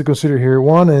things to consider here.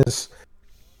 One is,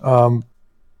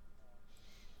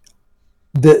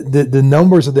 the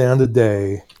numbers at the end of the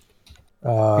day,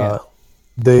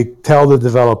 they tell the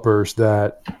developers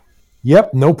that,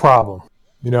 yep, no problem.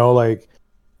 Like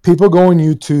people go on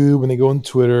YouTube and they go on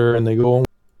Twitter and they go on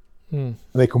and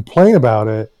they complain about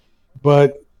it,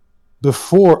 but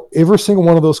before every single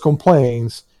one of those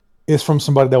complaints is from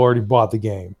somebody that already bought the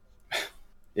game.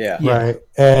 Right.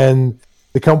 And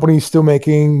the company's still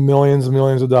making millions and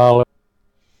millions of dollars.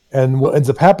 And what ends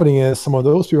up happening is some of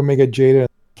those people may get jaded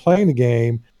playing the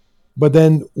game, but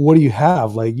then what do you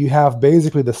have? Like, you have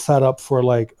basically the setup for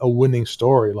like a winning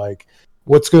story. Like,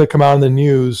 what's going to come out in the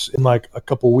news in like a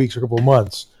couple of weeks or a couple of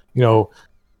months?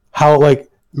 How like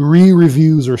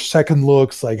re-reviews or second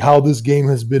looks, like how this game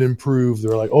has been improved.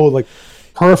 They're like, oh, like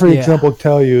perfect example to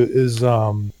tell you is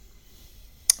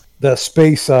the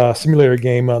space simulator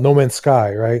game, No Man's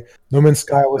Sky, right? No Man's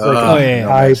Sky was like, No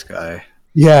Man's Sky.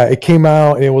 Yeah, it came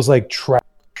out and it was like trash,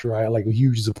 right? Like a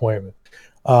huge disappointment.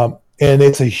 And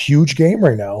it's a huge game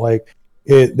right now. Like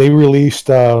they released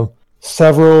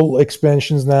several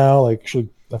expansions now. Like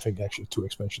I think actually 2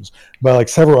 expansions, but like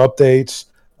several updates.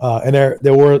 and there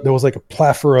was like a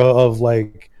plethora of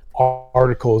like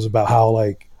articles about how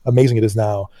like amazing it is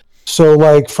now. So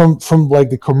like from like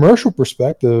the commercial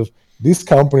perspective, these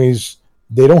companies,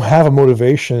 they don't have a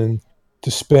motivation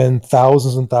to spend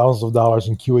thousands and thousands of dollars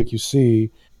in QA/QC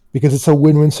because it's a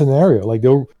win-win scenario. Like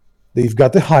they've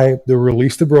got the hype, they'll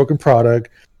release the broken product,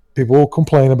 people will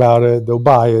complain about it, they'll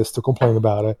buy it, they'll complain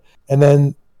about it, and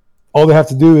then all they have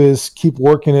to do is keep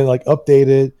working it, like update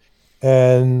it,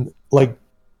 and like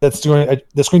that's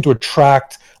going to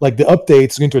attract, like the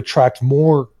updates are going to attract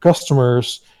more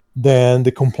customers than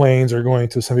the complaints are going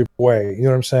to send people away. You know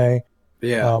what I'm saying?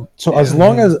 Yeah. So as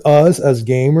long as us as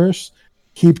gamers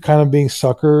keep kind of being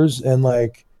suckers and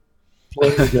like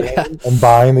playing the game and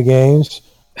buying the games,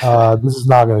 this is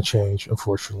not going to change,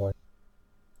 unfortunately.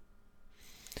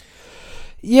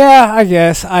 Yeah, I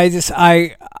guess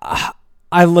I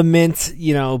lament,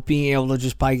 being able to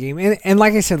just buy a game. And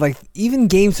like I said, like even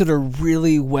games that are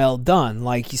really well done,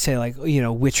 like you say, like,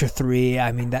 Witcher 3,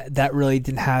 I mean, that really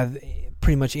didn't have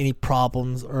pretty much any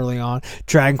problems early on.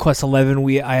 Dragon Quest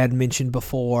 11, I had mentioned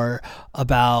before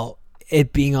about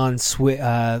it being on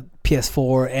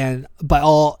PS4, and by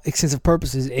all extensive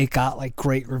purposes, it got like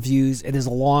great reviews. It is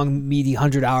a long, meaty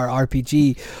 100-hour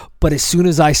RPG, but as soon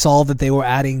as I saw that they were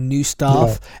adding new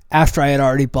stuff after I had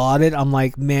already bought it, I'm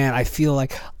like, man, I feel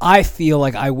like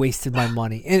I wasted my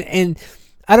money, and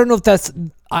I don't know if that's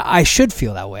I should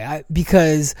feel that way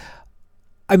because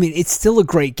I mean it's still a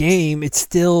great game. It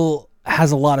still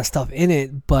has a lot of stuff in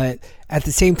it, but at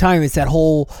the same time, it's that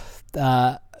whole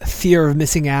fear of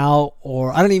missing out,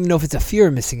 or I don't even know if it's a fear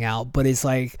of missing out, but it's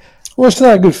like, well, it's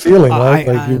not a good feeling, right?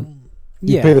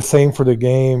 You pay the same for the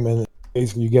game, and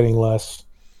basically you're getting less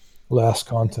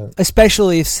content.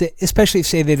 Especially if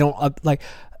say they don't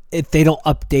if they don't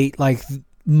update like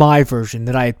my version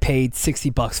that I had paid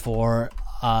 $60 for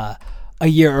a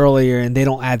year earlier, and they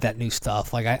don't add that new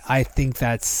stuff. Like I think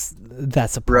that's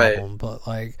a problem, right. But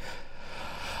like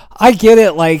I get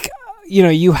it, like.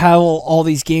 You have all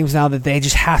these games now that they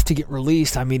just have to get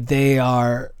released. I mean,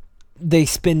 they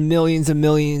spend millions and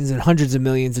millions and hundreds of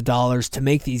millions of dollars to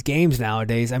make these games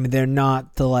nowadays. I mean, they're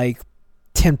not the like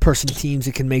 10-person teams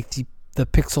that can make the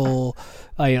pixel,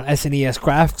 SNES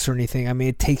graphics or anything. I mean,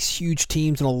 it takes huge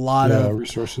teams and a lot of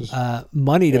resources,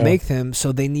 money to make them.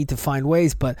 So they need to find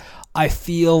ways. But I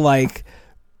feel like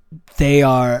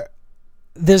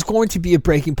there's going to be a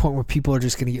breaking point where people are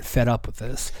just going to get fed up with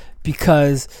this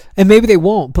because, and maybe they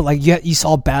won't, but like you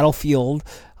saw Battlefield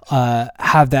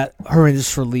have that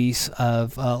horrendous release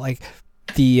of like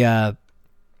the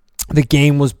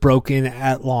game was broken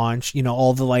at launch.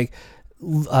 All the like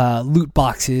loot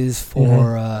boxes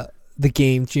for the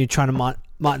game, trying to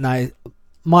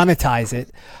monetize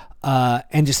it,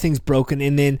 and just things broken,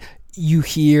 and then. You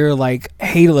hear like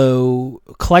Halo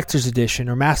Collector's Edition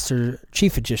or Master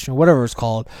Chief Edition or whatever it's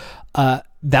called,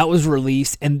 that was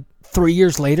released, and 3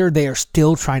 years later they are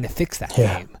still trying to fix that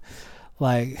game.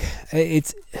 Like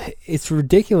it's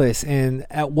ridiculous. And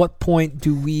at what point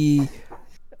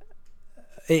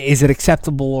is it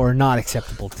acceptable or not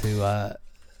acceptable to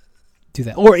do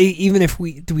that? Or even if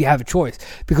do we have a choice?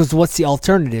 Because what's the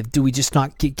alternative? Do we just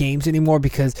not get games anymore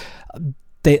because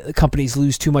companies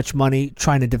lose too much money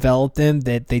trying to develop them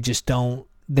that they just don't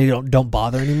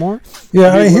bother anymore? Yeah,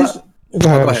 I mean,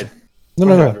 go ahead.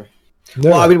 No.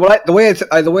 Well, I mean, the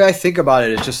way I think about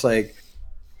it is just like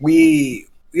you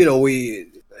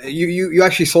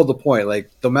actually sold the point.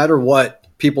 Like, no matter what,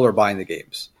 people are buying the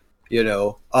games.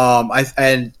 The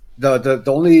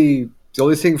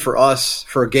only thing for us,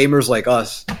 for gamers like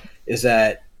us, is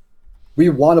that we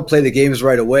want to play the games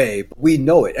right away. But we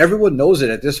know it. Everyone knows it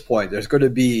at this point. There's going to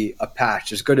be a patch.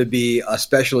 There's going to be a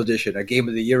special edition, a Game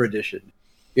of the Year edition.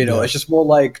 It's just more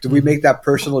like, do we make that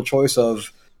personal choice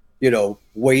of,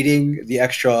 waiting the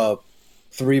extra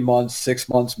 3 months, 6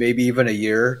 months, maybe even a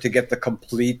year to get the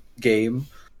complete game?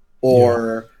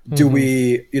 Or do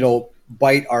we,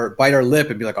 bite our lip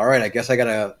and be like, all right, I guess I got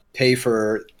to pay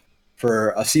for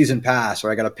a season pass,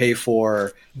 or I got to pay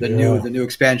for the new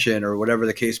expansion, or whatever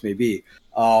the case may be.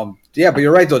 But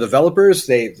you're right though. Developers,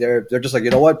 they're just like,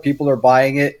 you know what? People are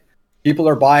buying it. People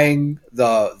are buying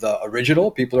the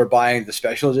original. People are buying the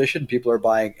special edition. People are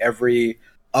buying every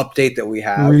update that we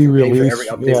have. Re-release, every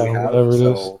update we have.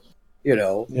 So it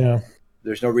is.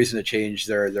 There's no reason to change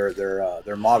their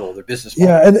model, their business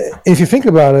model. Yeah, and if you think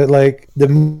about it, like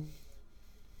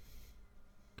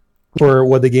for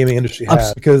what the gaming industry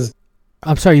has, because.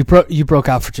 I'm sorry, you broke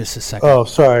out for just a second. Oh,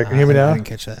 sorry. Can you hear me now? I didn't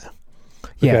catch that.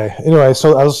 Yeah. Okay. Anyway,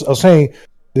 so I was saying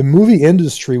the movie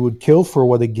industry would kill for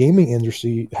what the gaming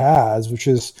industry has, which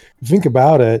is, think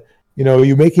about it,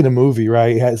 you're making a movie,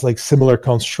 right? It has like similar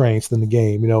constraints than the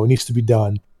game. It needs to be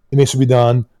done. It needs to be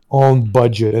done on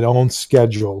budget and on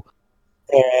schedule.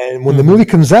 And when the movie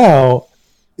comes out,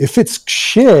 if it's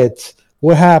shit,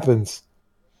 what happens?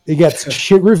 It gets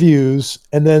shit reviews,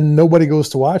 and then nobody goes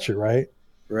to watch it, right?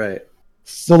 Right.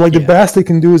 So like the best they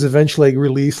can do is eventually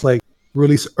release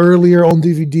earlier on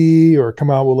DVD or come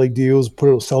out with like deals,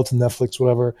 sell it to Netflix,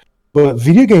 whatever. But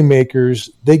video game makers,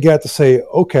 they get to say,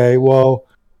 okay, well,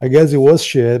 I guess it was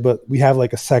shit, but we have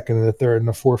like a second and a third and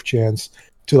a fourth chance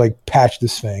to like patch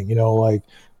this thing. Like,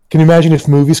 can you imagine if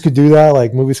movies could do that?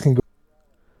 Like movies can go,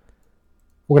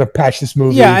 we're gonna patch this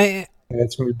movie. Yeah.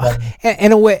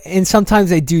 In a way, and sometimes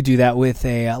they do that with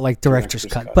a like director's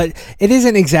cut, but it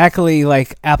isn't exactly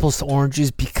like apples to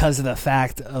oranges because of the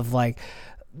fact of like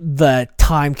the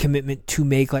time commitment to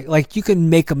make like you can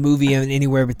make a movie in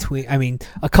anywhere between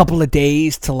a couple of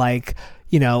days to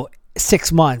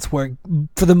 6 months, where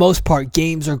for the most part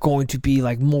games are going to be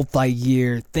like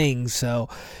multi-year things, so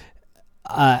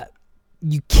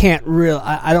you can't really,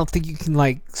 I don't think you can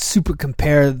like super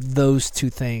compare those two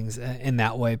things in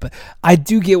that way. But I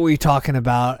do get what you're talking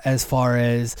about as far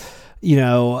as,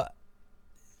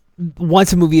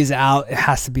 once a movie is out, it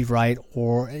has to be right,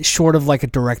 or short of like a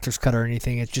director's cut or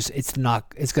anything, it's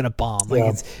going to bomb.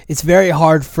 Like it's very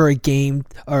hard for a game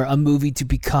or a movie to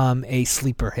become a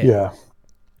sleeper hit. Yeah.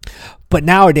 But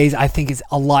nowadays, I think it's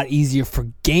a lot easier for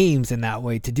games in that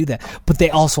way to do that. But they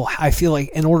also, I feel like,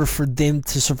 in order for them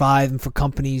to survive and for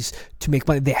companies to make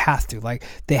money, they have to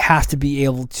be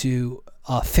able to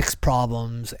fix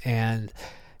problems and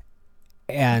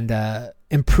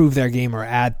improve their game or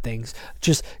add things.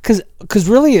 Just because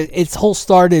really, it's whole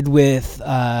started with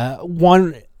a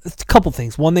couple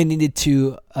things. One, they needed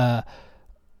to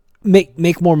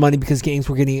make more money because games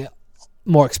were getting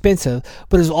more expensive,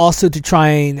 but it was also to try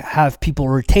and have people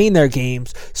retain their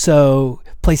games, so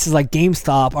places like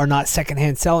GameStop are not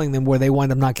secondhand selling them, where they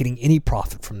wind up not getting any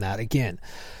profit from that again.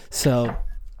 So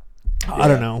I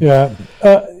don't know. Yeah.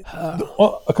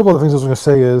 A couple of things I was going to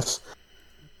say is,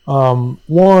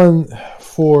 one,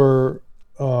 for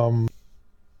the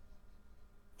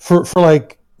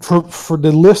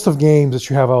list of games that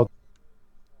you have out,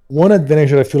 one advantage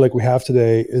that I feel like we have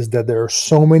today is that there are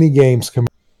so many games coming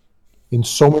in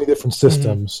so many different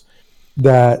systems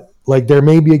that, like, there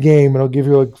may be a game, and I'll give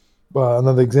you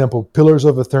another example, Pillars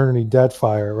of Eternity,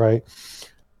 Deadfire, right?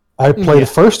 I played the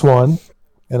first one,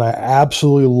 and I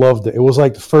absolutely loved it. It was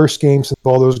like the first game since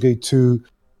Baldur's Gate 2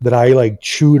 that I like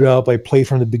chewed up. I played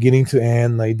from the beginning to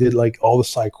end. I did like all the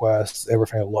side quests,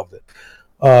 everything. I loved it.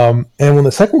 And when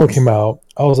the second one came out,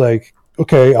 I was like,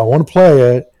 okay, I want to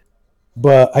play it,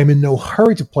 but I'm in no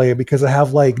hurry to play it because I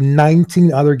have like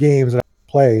 19 other games that I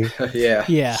play.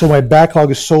 Yeah. So my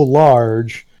backlog is so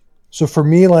large. So for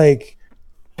me, like,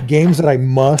 games that I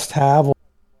must have, at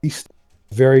least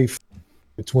very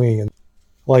between, and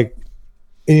like,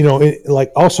 and,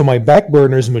 like, also my back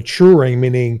burner is maturing,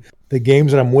 meaning the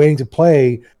games that I'm waiting to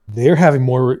play, they're having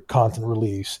more content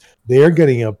release. They're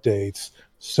getting updates.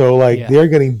 So like they're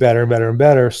getting better and better and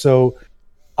better. So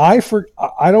I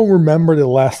don't remember the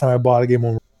last time I bought a game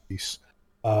on release.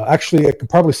 Actually, I can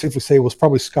probably safely say it was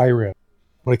probably Skyrim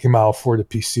when it came out for the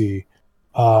PC.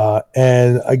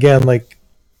 And again, like,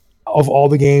 of all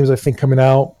the games I think coming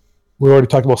out, we already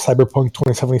talked about Cyberpunk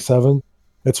 2077.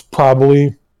 It's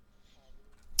probably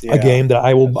a game that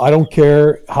I don't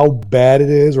care how bad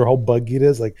it is or how buggy it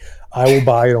is. Like, I will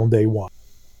buy it on day one,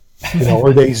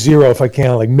 or day zero if I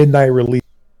can, like midnight release.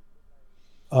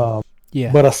 But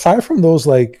aside from those,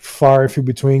 like, far and few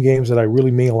between games that I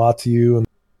really mean a lot to you and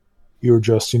you're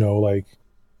just, like,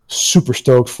 super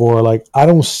stoked for, like, I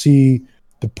don't see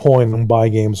the point in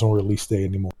buying games on release day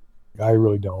anymore. I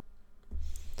really don't.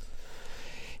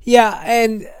 Yeah,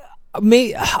 and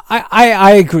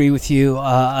I agree with you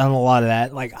on a lot of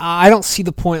that. Like, I don't see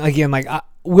the point. Again, like,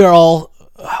 we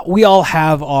all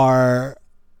have our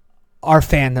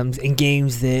fandoms in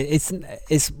games that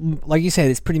it's like you said,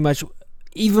 it's pretty much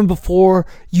even before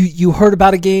you heard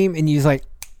about a game and you're like,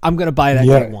 I'm gonna buy that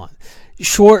day one.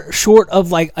 Short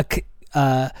of like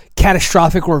a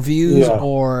catastrophic reviews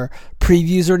or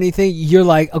previews or anything, you're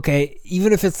like, okay,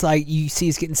 even if it's like you see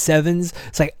it's getting 7s,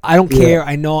 it's like, I don't care.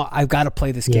 I know I've got to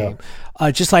play this game.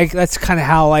 Just like that's kind of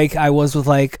how like I was with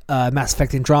like Mass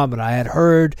Effect Andromeda. I had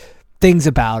heard things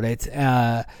about it.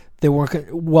 They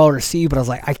weren't well received, but I was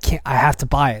like, I have to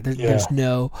buy it. There's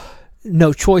no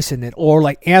choice in it. Or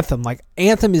like Anthem. Like,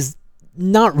 Anthem is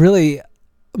not really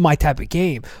my type of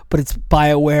game, but it's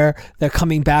BioWare. They're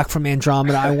coming back from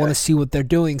Andromeda. I want to see what they're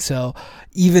doing. So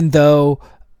even though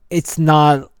it's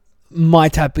not my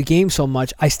type of game so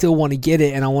much, I still want to get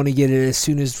it, and I want to get it as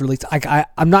soon as released.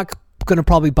 I'm not going to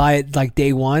probably buy it like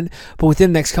day one, but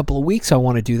within the next couple of weeks I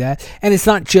want to do that. And it's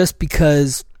not just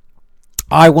because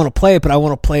I want to play it, but I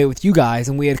want to play it with you guys.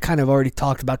 And we had kind of already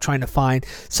talked about trying to find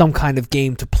some kind of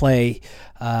game to play,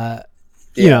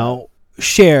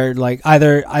 shared, like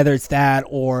either it's that,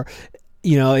 or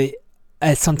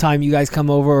at some time you guys come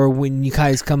over, or when you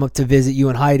guys come up to visit, you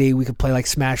and Heidi, we could play like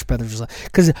Smash Brothers or something.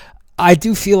 Because I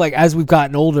do feel like as we've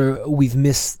gotten older, we've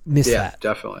missed that. Yeah,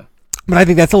 definitely. But I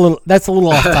think that's a little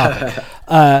off topic.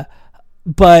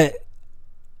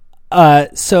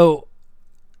 So,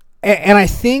 and I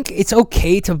think it's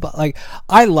okay to, like,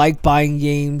 I like buying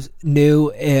games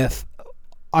new if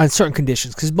on certain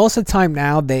conditions, because most of the time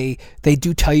now they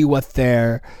do tell you what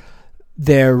their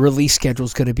release schedule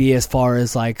is going to be as far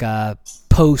as like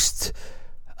post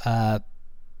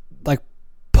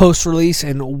release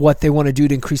and what they want to do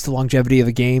to increase the longevity of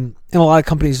a game, and a lot of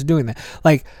companies are doing that.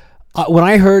 Like when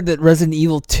I heard that Resident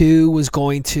Evil 2 was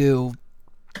going to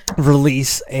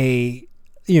release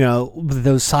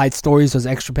those side stories, those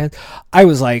extra pens, I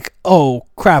was like, oh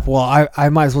crap, well I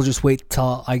might as well just wait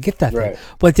till I get that thing.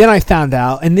 But then I found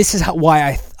out, and this is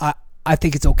why I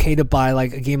think it's okay to buy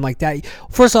like a game like that.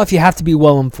 First off, you have to be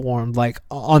well informed, like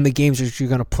on the games that you're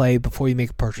going to play before you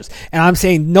make a purchase. And I'm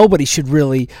saying nobody should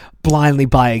really blindly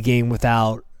buy a game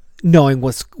without knowing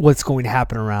what's going to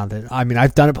happen around it. I mean,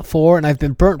 I've done it before and I've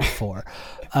been burnt before.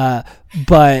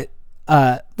 But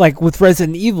like with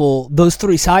Resident Evil, those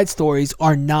 3 side stories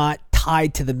are not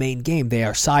tied to the main game. They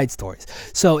are side stories.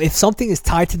 So if something is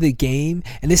tied to the game,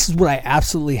 and this is what I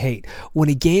absolutely hate, when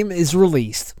a game is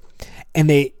released and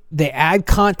they add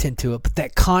content to it, but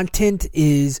that content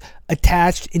is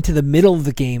attached into the middle of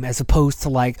the game as opposed to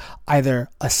like either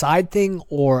a side thing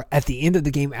or at the end of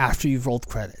the game after you've rolled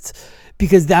credits.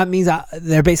 Because that means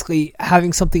they're basically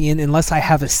having something in, unless I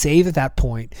have a save at that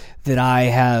point that I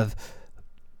have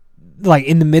like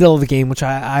in the middle of the game, which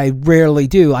I rarely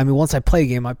do. I mean, once I play a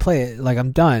game, I play it, like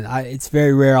I'm done. It's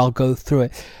very rare I'll go through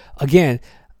it again.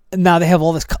 Now they have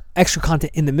all this extra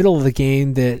content in the middle of the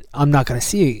game that I'm not going to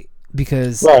see,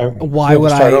 because why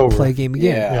would I play a game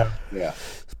again? Yeah.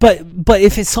 But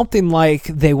if it's something like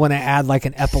they want to add like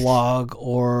an epilogue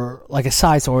or like a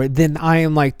side story, then I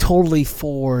am like totally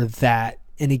for that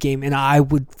in a game, and I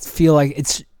would feel like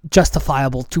it's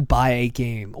justifiable to buy a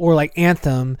game. Or like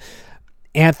Anthem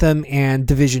and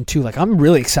Division 2. Like I'm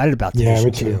really excited about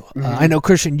Division 2. Mm-hmm. I know,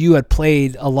 Christian, you had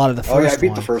played a lot of the first one. Oh yeah, I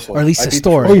beat the first one. Or at least the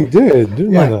story. Oh, you did?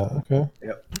 Didn't know that. Okay.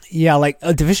 Yep. Yeah, like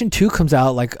Division 2 comes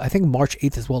out like I think March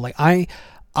 8th as well. Like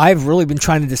I've really been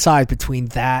trying to decide between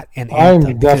that and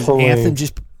Anthem. I'm definitely Anthem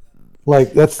just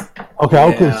like that's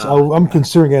okay. Yeah. I'm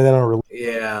considering that on release.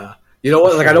 Yeah, you know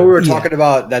what? Like I know we were talking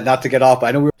about that. Not to get off, but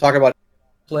I know we were talking about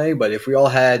playing. But if we all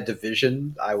had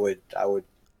Division, I would. I would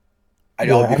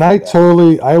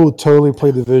totally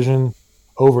play Division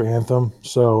over Anthem.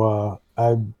 So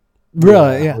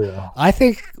yeah. I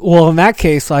think. Well, in that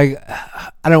case, like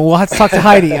I don't know. We'll have to talk to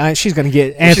Heidi. She's going to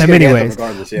get Anthem anyways.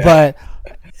 But.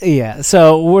 Yeah,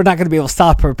 so we're not going to be able to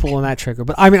stop her pulling that trigger.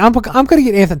 But I mean, I'm going to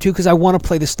get Anthem too because I want to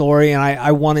play the story and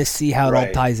I want to see how it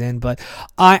all ties in. But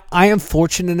I am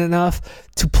fortunate enough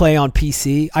to play on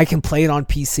PC. I can play it on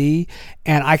PC,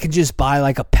 and I can just buy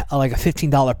like a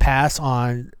 $15 pass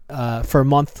on for a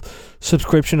month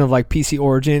subscription of like PC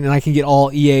Origin, and I can get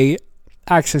all EA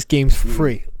Access games for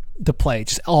free to play,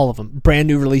 just all of them, brand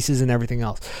new releases and everything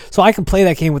else. So I can play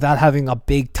that game without having a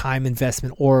big time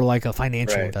investment or like a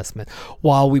financial investment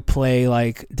while we play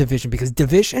like Division, because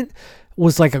Division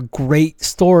was like a great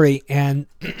story and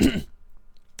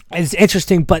it's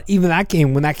interesting. But even that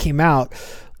game, when that came out,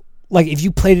 like if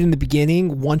you played it in the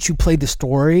beginning, once you played the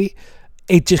story,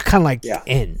 it just kind of like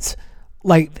ends.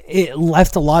 Like it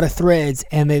left a lot of threads,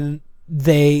 and then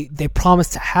they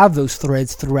promised to have those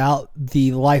threads throughout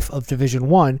the life of Division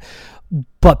 1,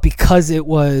 but because there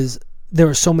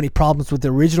were so many problems with the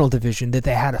original Division that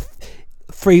they had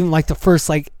for even like the first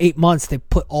like 8 months, they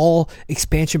put all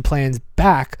expansion plans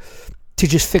back to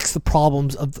just fix the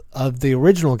problems of the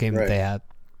original game that they had.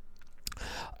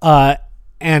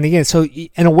 And again, so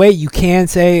in a way you can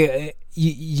say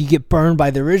you get burned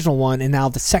by the original one, and now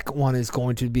the second one is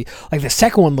going to be like, the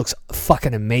second one looks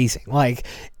fucking amazing. Like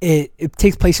it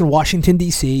takes place in Washington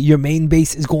DC. Your main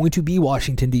base is going to be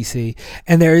Washington DC,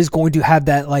 and there is going to have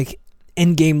that like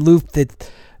end game loop that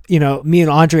me and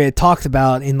Andre had talked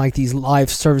about in like these live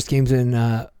service games in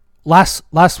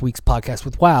last week's podcast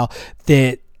with WoW,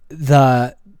 that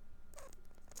the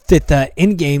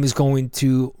end game is going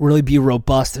to really be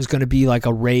robust. There's going to be like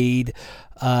a raid.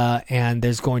 And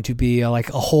there's going to be like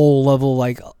a whole level,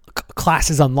 like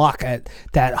classes unlock at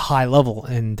that high level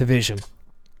in Division.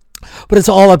 But it's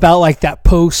all about like that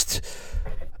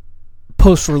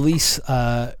post-release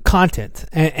content,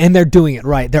 and they're doing it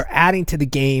right. They're adding to the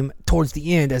game towards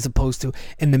the end as opposed to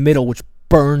in the middle, which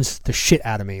burns the shit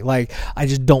out of me. Like, I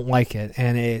just don't like it,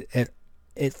 and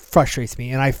it frustrates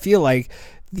me. And I feel like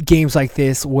games like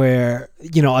this where,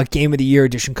 you know, a Game of the Year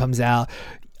edition comes out,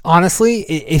 honestly,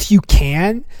 if you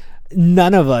can,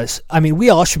 none of us, I mean, we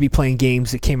all should be playing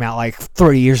games that came out like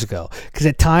 30 years ago. Because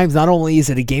at times, not only is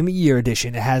it a Game of the Year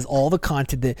edition, it has all the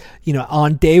content that, you know,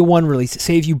 on day one release.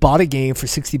 Say if you bought a game for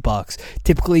 $60,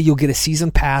 typically you'll get a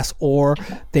season pass, or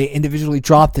they individually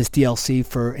drop this DLC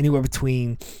for anywhere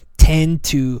between $10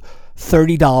 to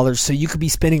 $30. So you could be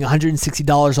spending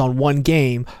 $160 on one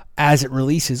game as it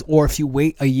releases, or if you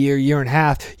wait a year and a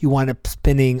half, you wind up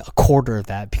spending a quarter of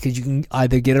that, because you can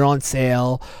either get it on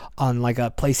sale on like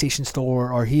a PlayStation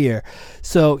Store or here.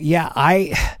 So yeah,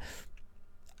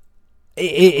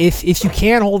 if you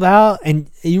can hold out, and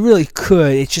you really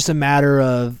could, it's just a matter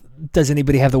of, does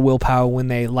anybody have the willpower when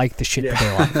they like the shit that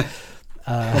they like?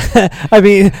 I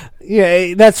mean,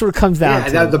 yeah, that's what it comes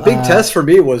down to. The big test for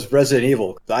me was Resident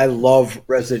Evil. I love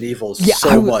Resident Evil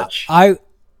so much. I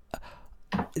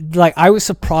was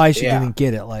surprised you didn't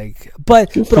get it. Like,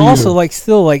 but also you. Like,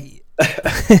 still, like,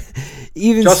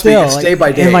 even Trust still, me, it's day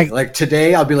by day. Like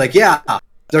today, I'll be like, yeah,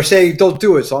 they're saying don't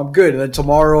do it, so I'm good. And then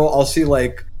tomorrow, I'll see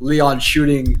like Leon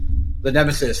shooting the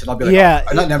Nemesis, and I'll be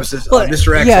like, not Nemesis,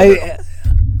 Mr. X. Yeah.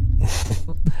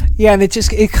 Yeah, and it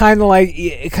kind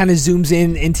of zooms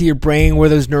into your brain where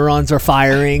those neurons are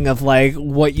firing of like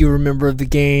what you remember of the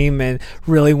game and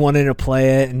really wanting to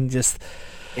play it, and just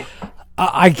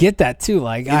I get that too.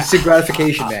 Like, instant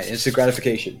gratification, man. Instant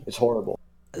gratification. It's horrible.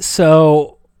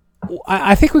 So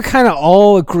I think we kind of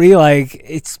all agree, like,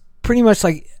 it's pretty much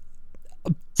like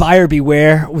buyer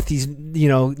beware with these, you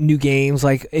know, new games.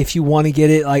 Like, if you want to get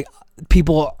it, like,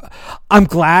 I'm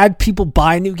glad people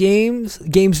buy new games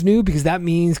new, because that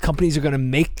means companies are going to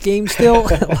make games still,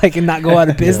 like, and not go out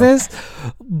of business.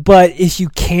 Yeah. But if you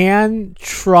can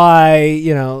try,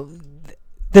 you know,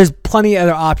 there's plenty of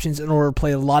other options in order to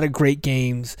play a lot of great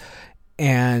games.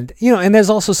 And, you know, and there's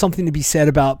also something to be said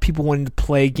about people wanting to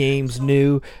play games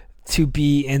new to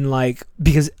be in, like,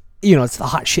 because, you know, it's the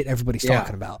hot shit everybody's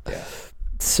talking about. Yeah.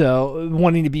 So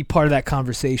wanting to be part of that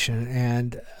conversation,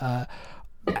 and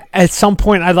at some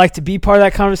point, I'd like to be part of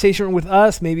that conversation with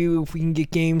us. Maybe if we can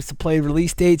get games to play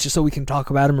release dates, just so we can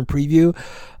talk about them and preview.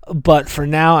 But for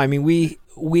now, I mean, we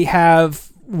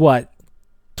have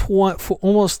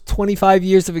almost 25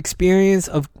 years of experience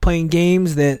of playing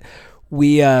games that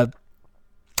we have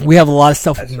a lot of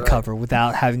stuff we can cover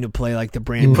without having to play like the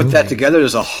brand new. Put that together,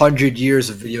 there's 100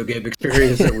 years of video game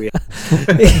experience that we have.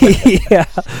 Yeah.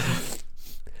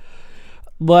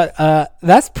 But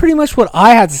that's pretty much what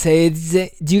I had to say.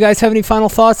 Do you guys have any final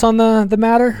thoughts on the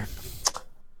matter?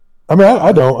 I mean,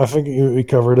 I don't. I think we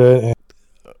covered it. And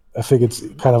I think it's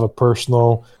kind of a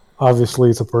personal.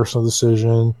 Obviously, it's a personal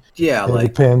decision. Yeah, it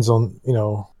depends on, you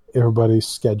know, everybody's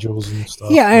schedules and stuff.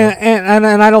 Yeah, and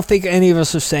I don't think any of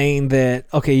us are saying that,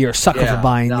 okay, you're a sucker for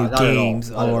buying new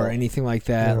games or anything like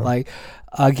that. Yeah. Like,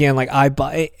 again, like, I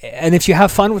buy, and if you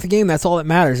have fun with the game, that's all that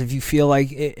matters. If you feel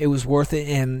like it was worth it,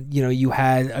 and, you know, you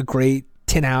had a great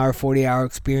 10-hour, 40-hour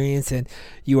experience, and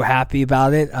you were happy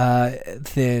about it,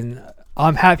 then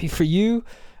I'm happy for you.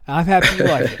 I'm happy you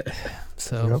like it.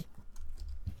 So,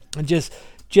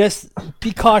 just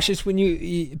be cautious when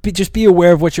just be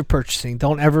aware of what you're purchasing.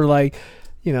 Don't ever, like,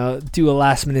 you know, do a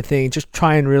last minute thing. Just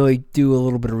try and really do a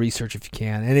little bit of research if you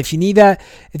can. And if you need that,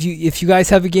 if you guys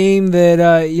have a game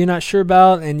that you're not sure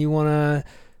about and you want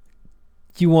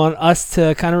us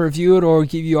to kind of review it or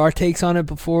give you our takes on it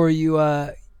before you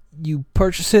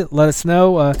purchase it, let us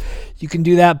know. You can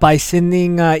do that by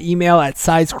sending email at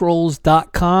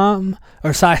sidescrolls.com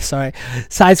or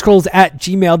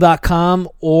sidescrolls@gmail.com,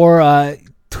 or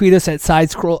tweet us at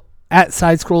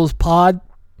sidescrollspod.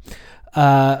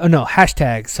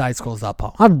 Hashtag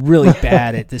sidescrolls.pod. I'm really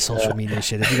bad at this social media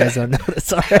shit, if you guys don't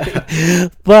notice already.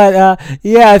 But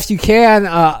yeah, if you can,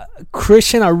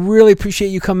 Christian, I really appreciate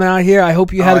you coming out here. I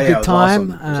hope you had a good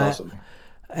time. Awesome. It was awesome.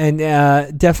 And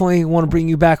definitely want to bring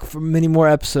you back for many more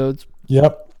episodes.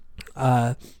 Yep.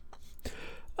 I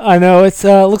know it's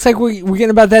looks like we're getting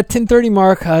about that 10:30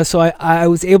 mark, so I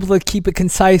was able to keep it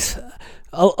concise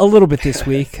a little bit this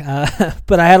week,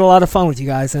 but I had a lot of fun with you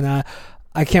guys, and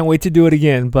I can't wait to do it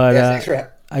again. But thanks for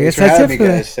having me,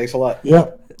 guys. Thanks a lot. Yeah,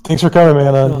 thanks for coming,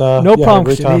 man. And, no problem,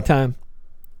 Christian. Anytime.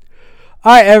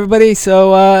 All right, everybody.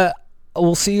 So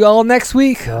we'll see you all next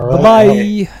week. All right.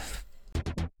 Bye-bye.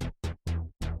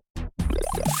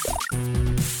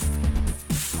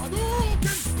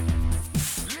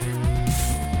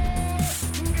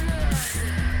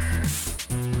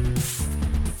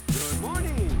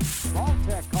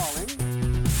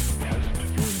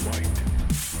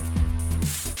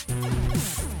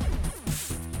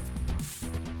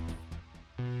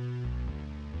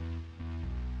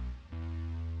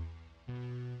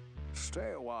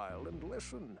 stay a while and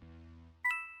listen.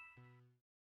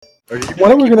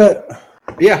 When are we gonna?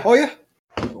 Yeah. Oh yeah.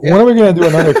 When are we gonna do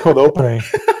another cold opening?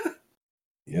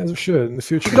 Yeah, we should in the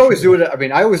future. You could always do it. I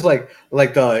mean, I always like you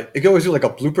could always do like a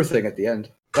blooper thing at the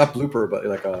end. Not blooper, but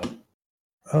like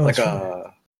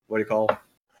a what do you call?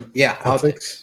 Yeah, outtakes.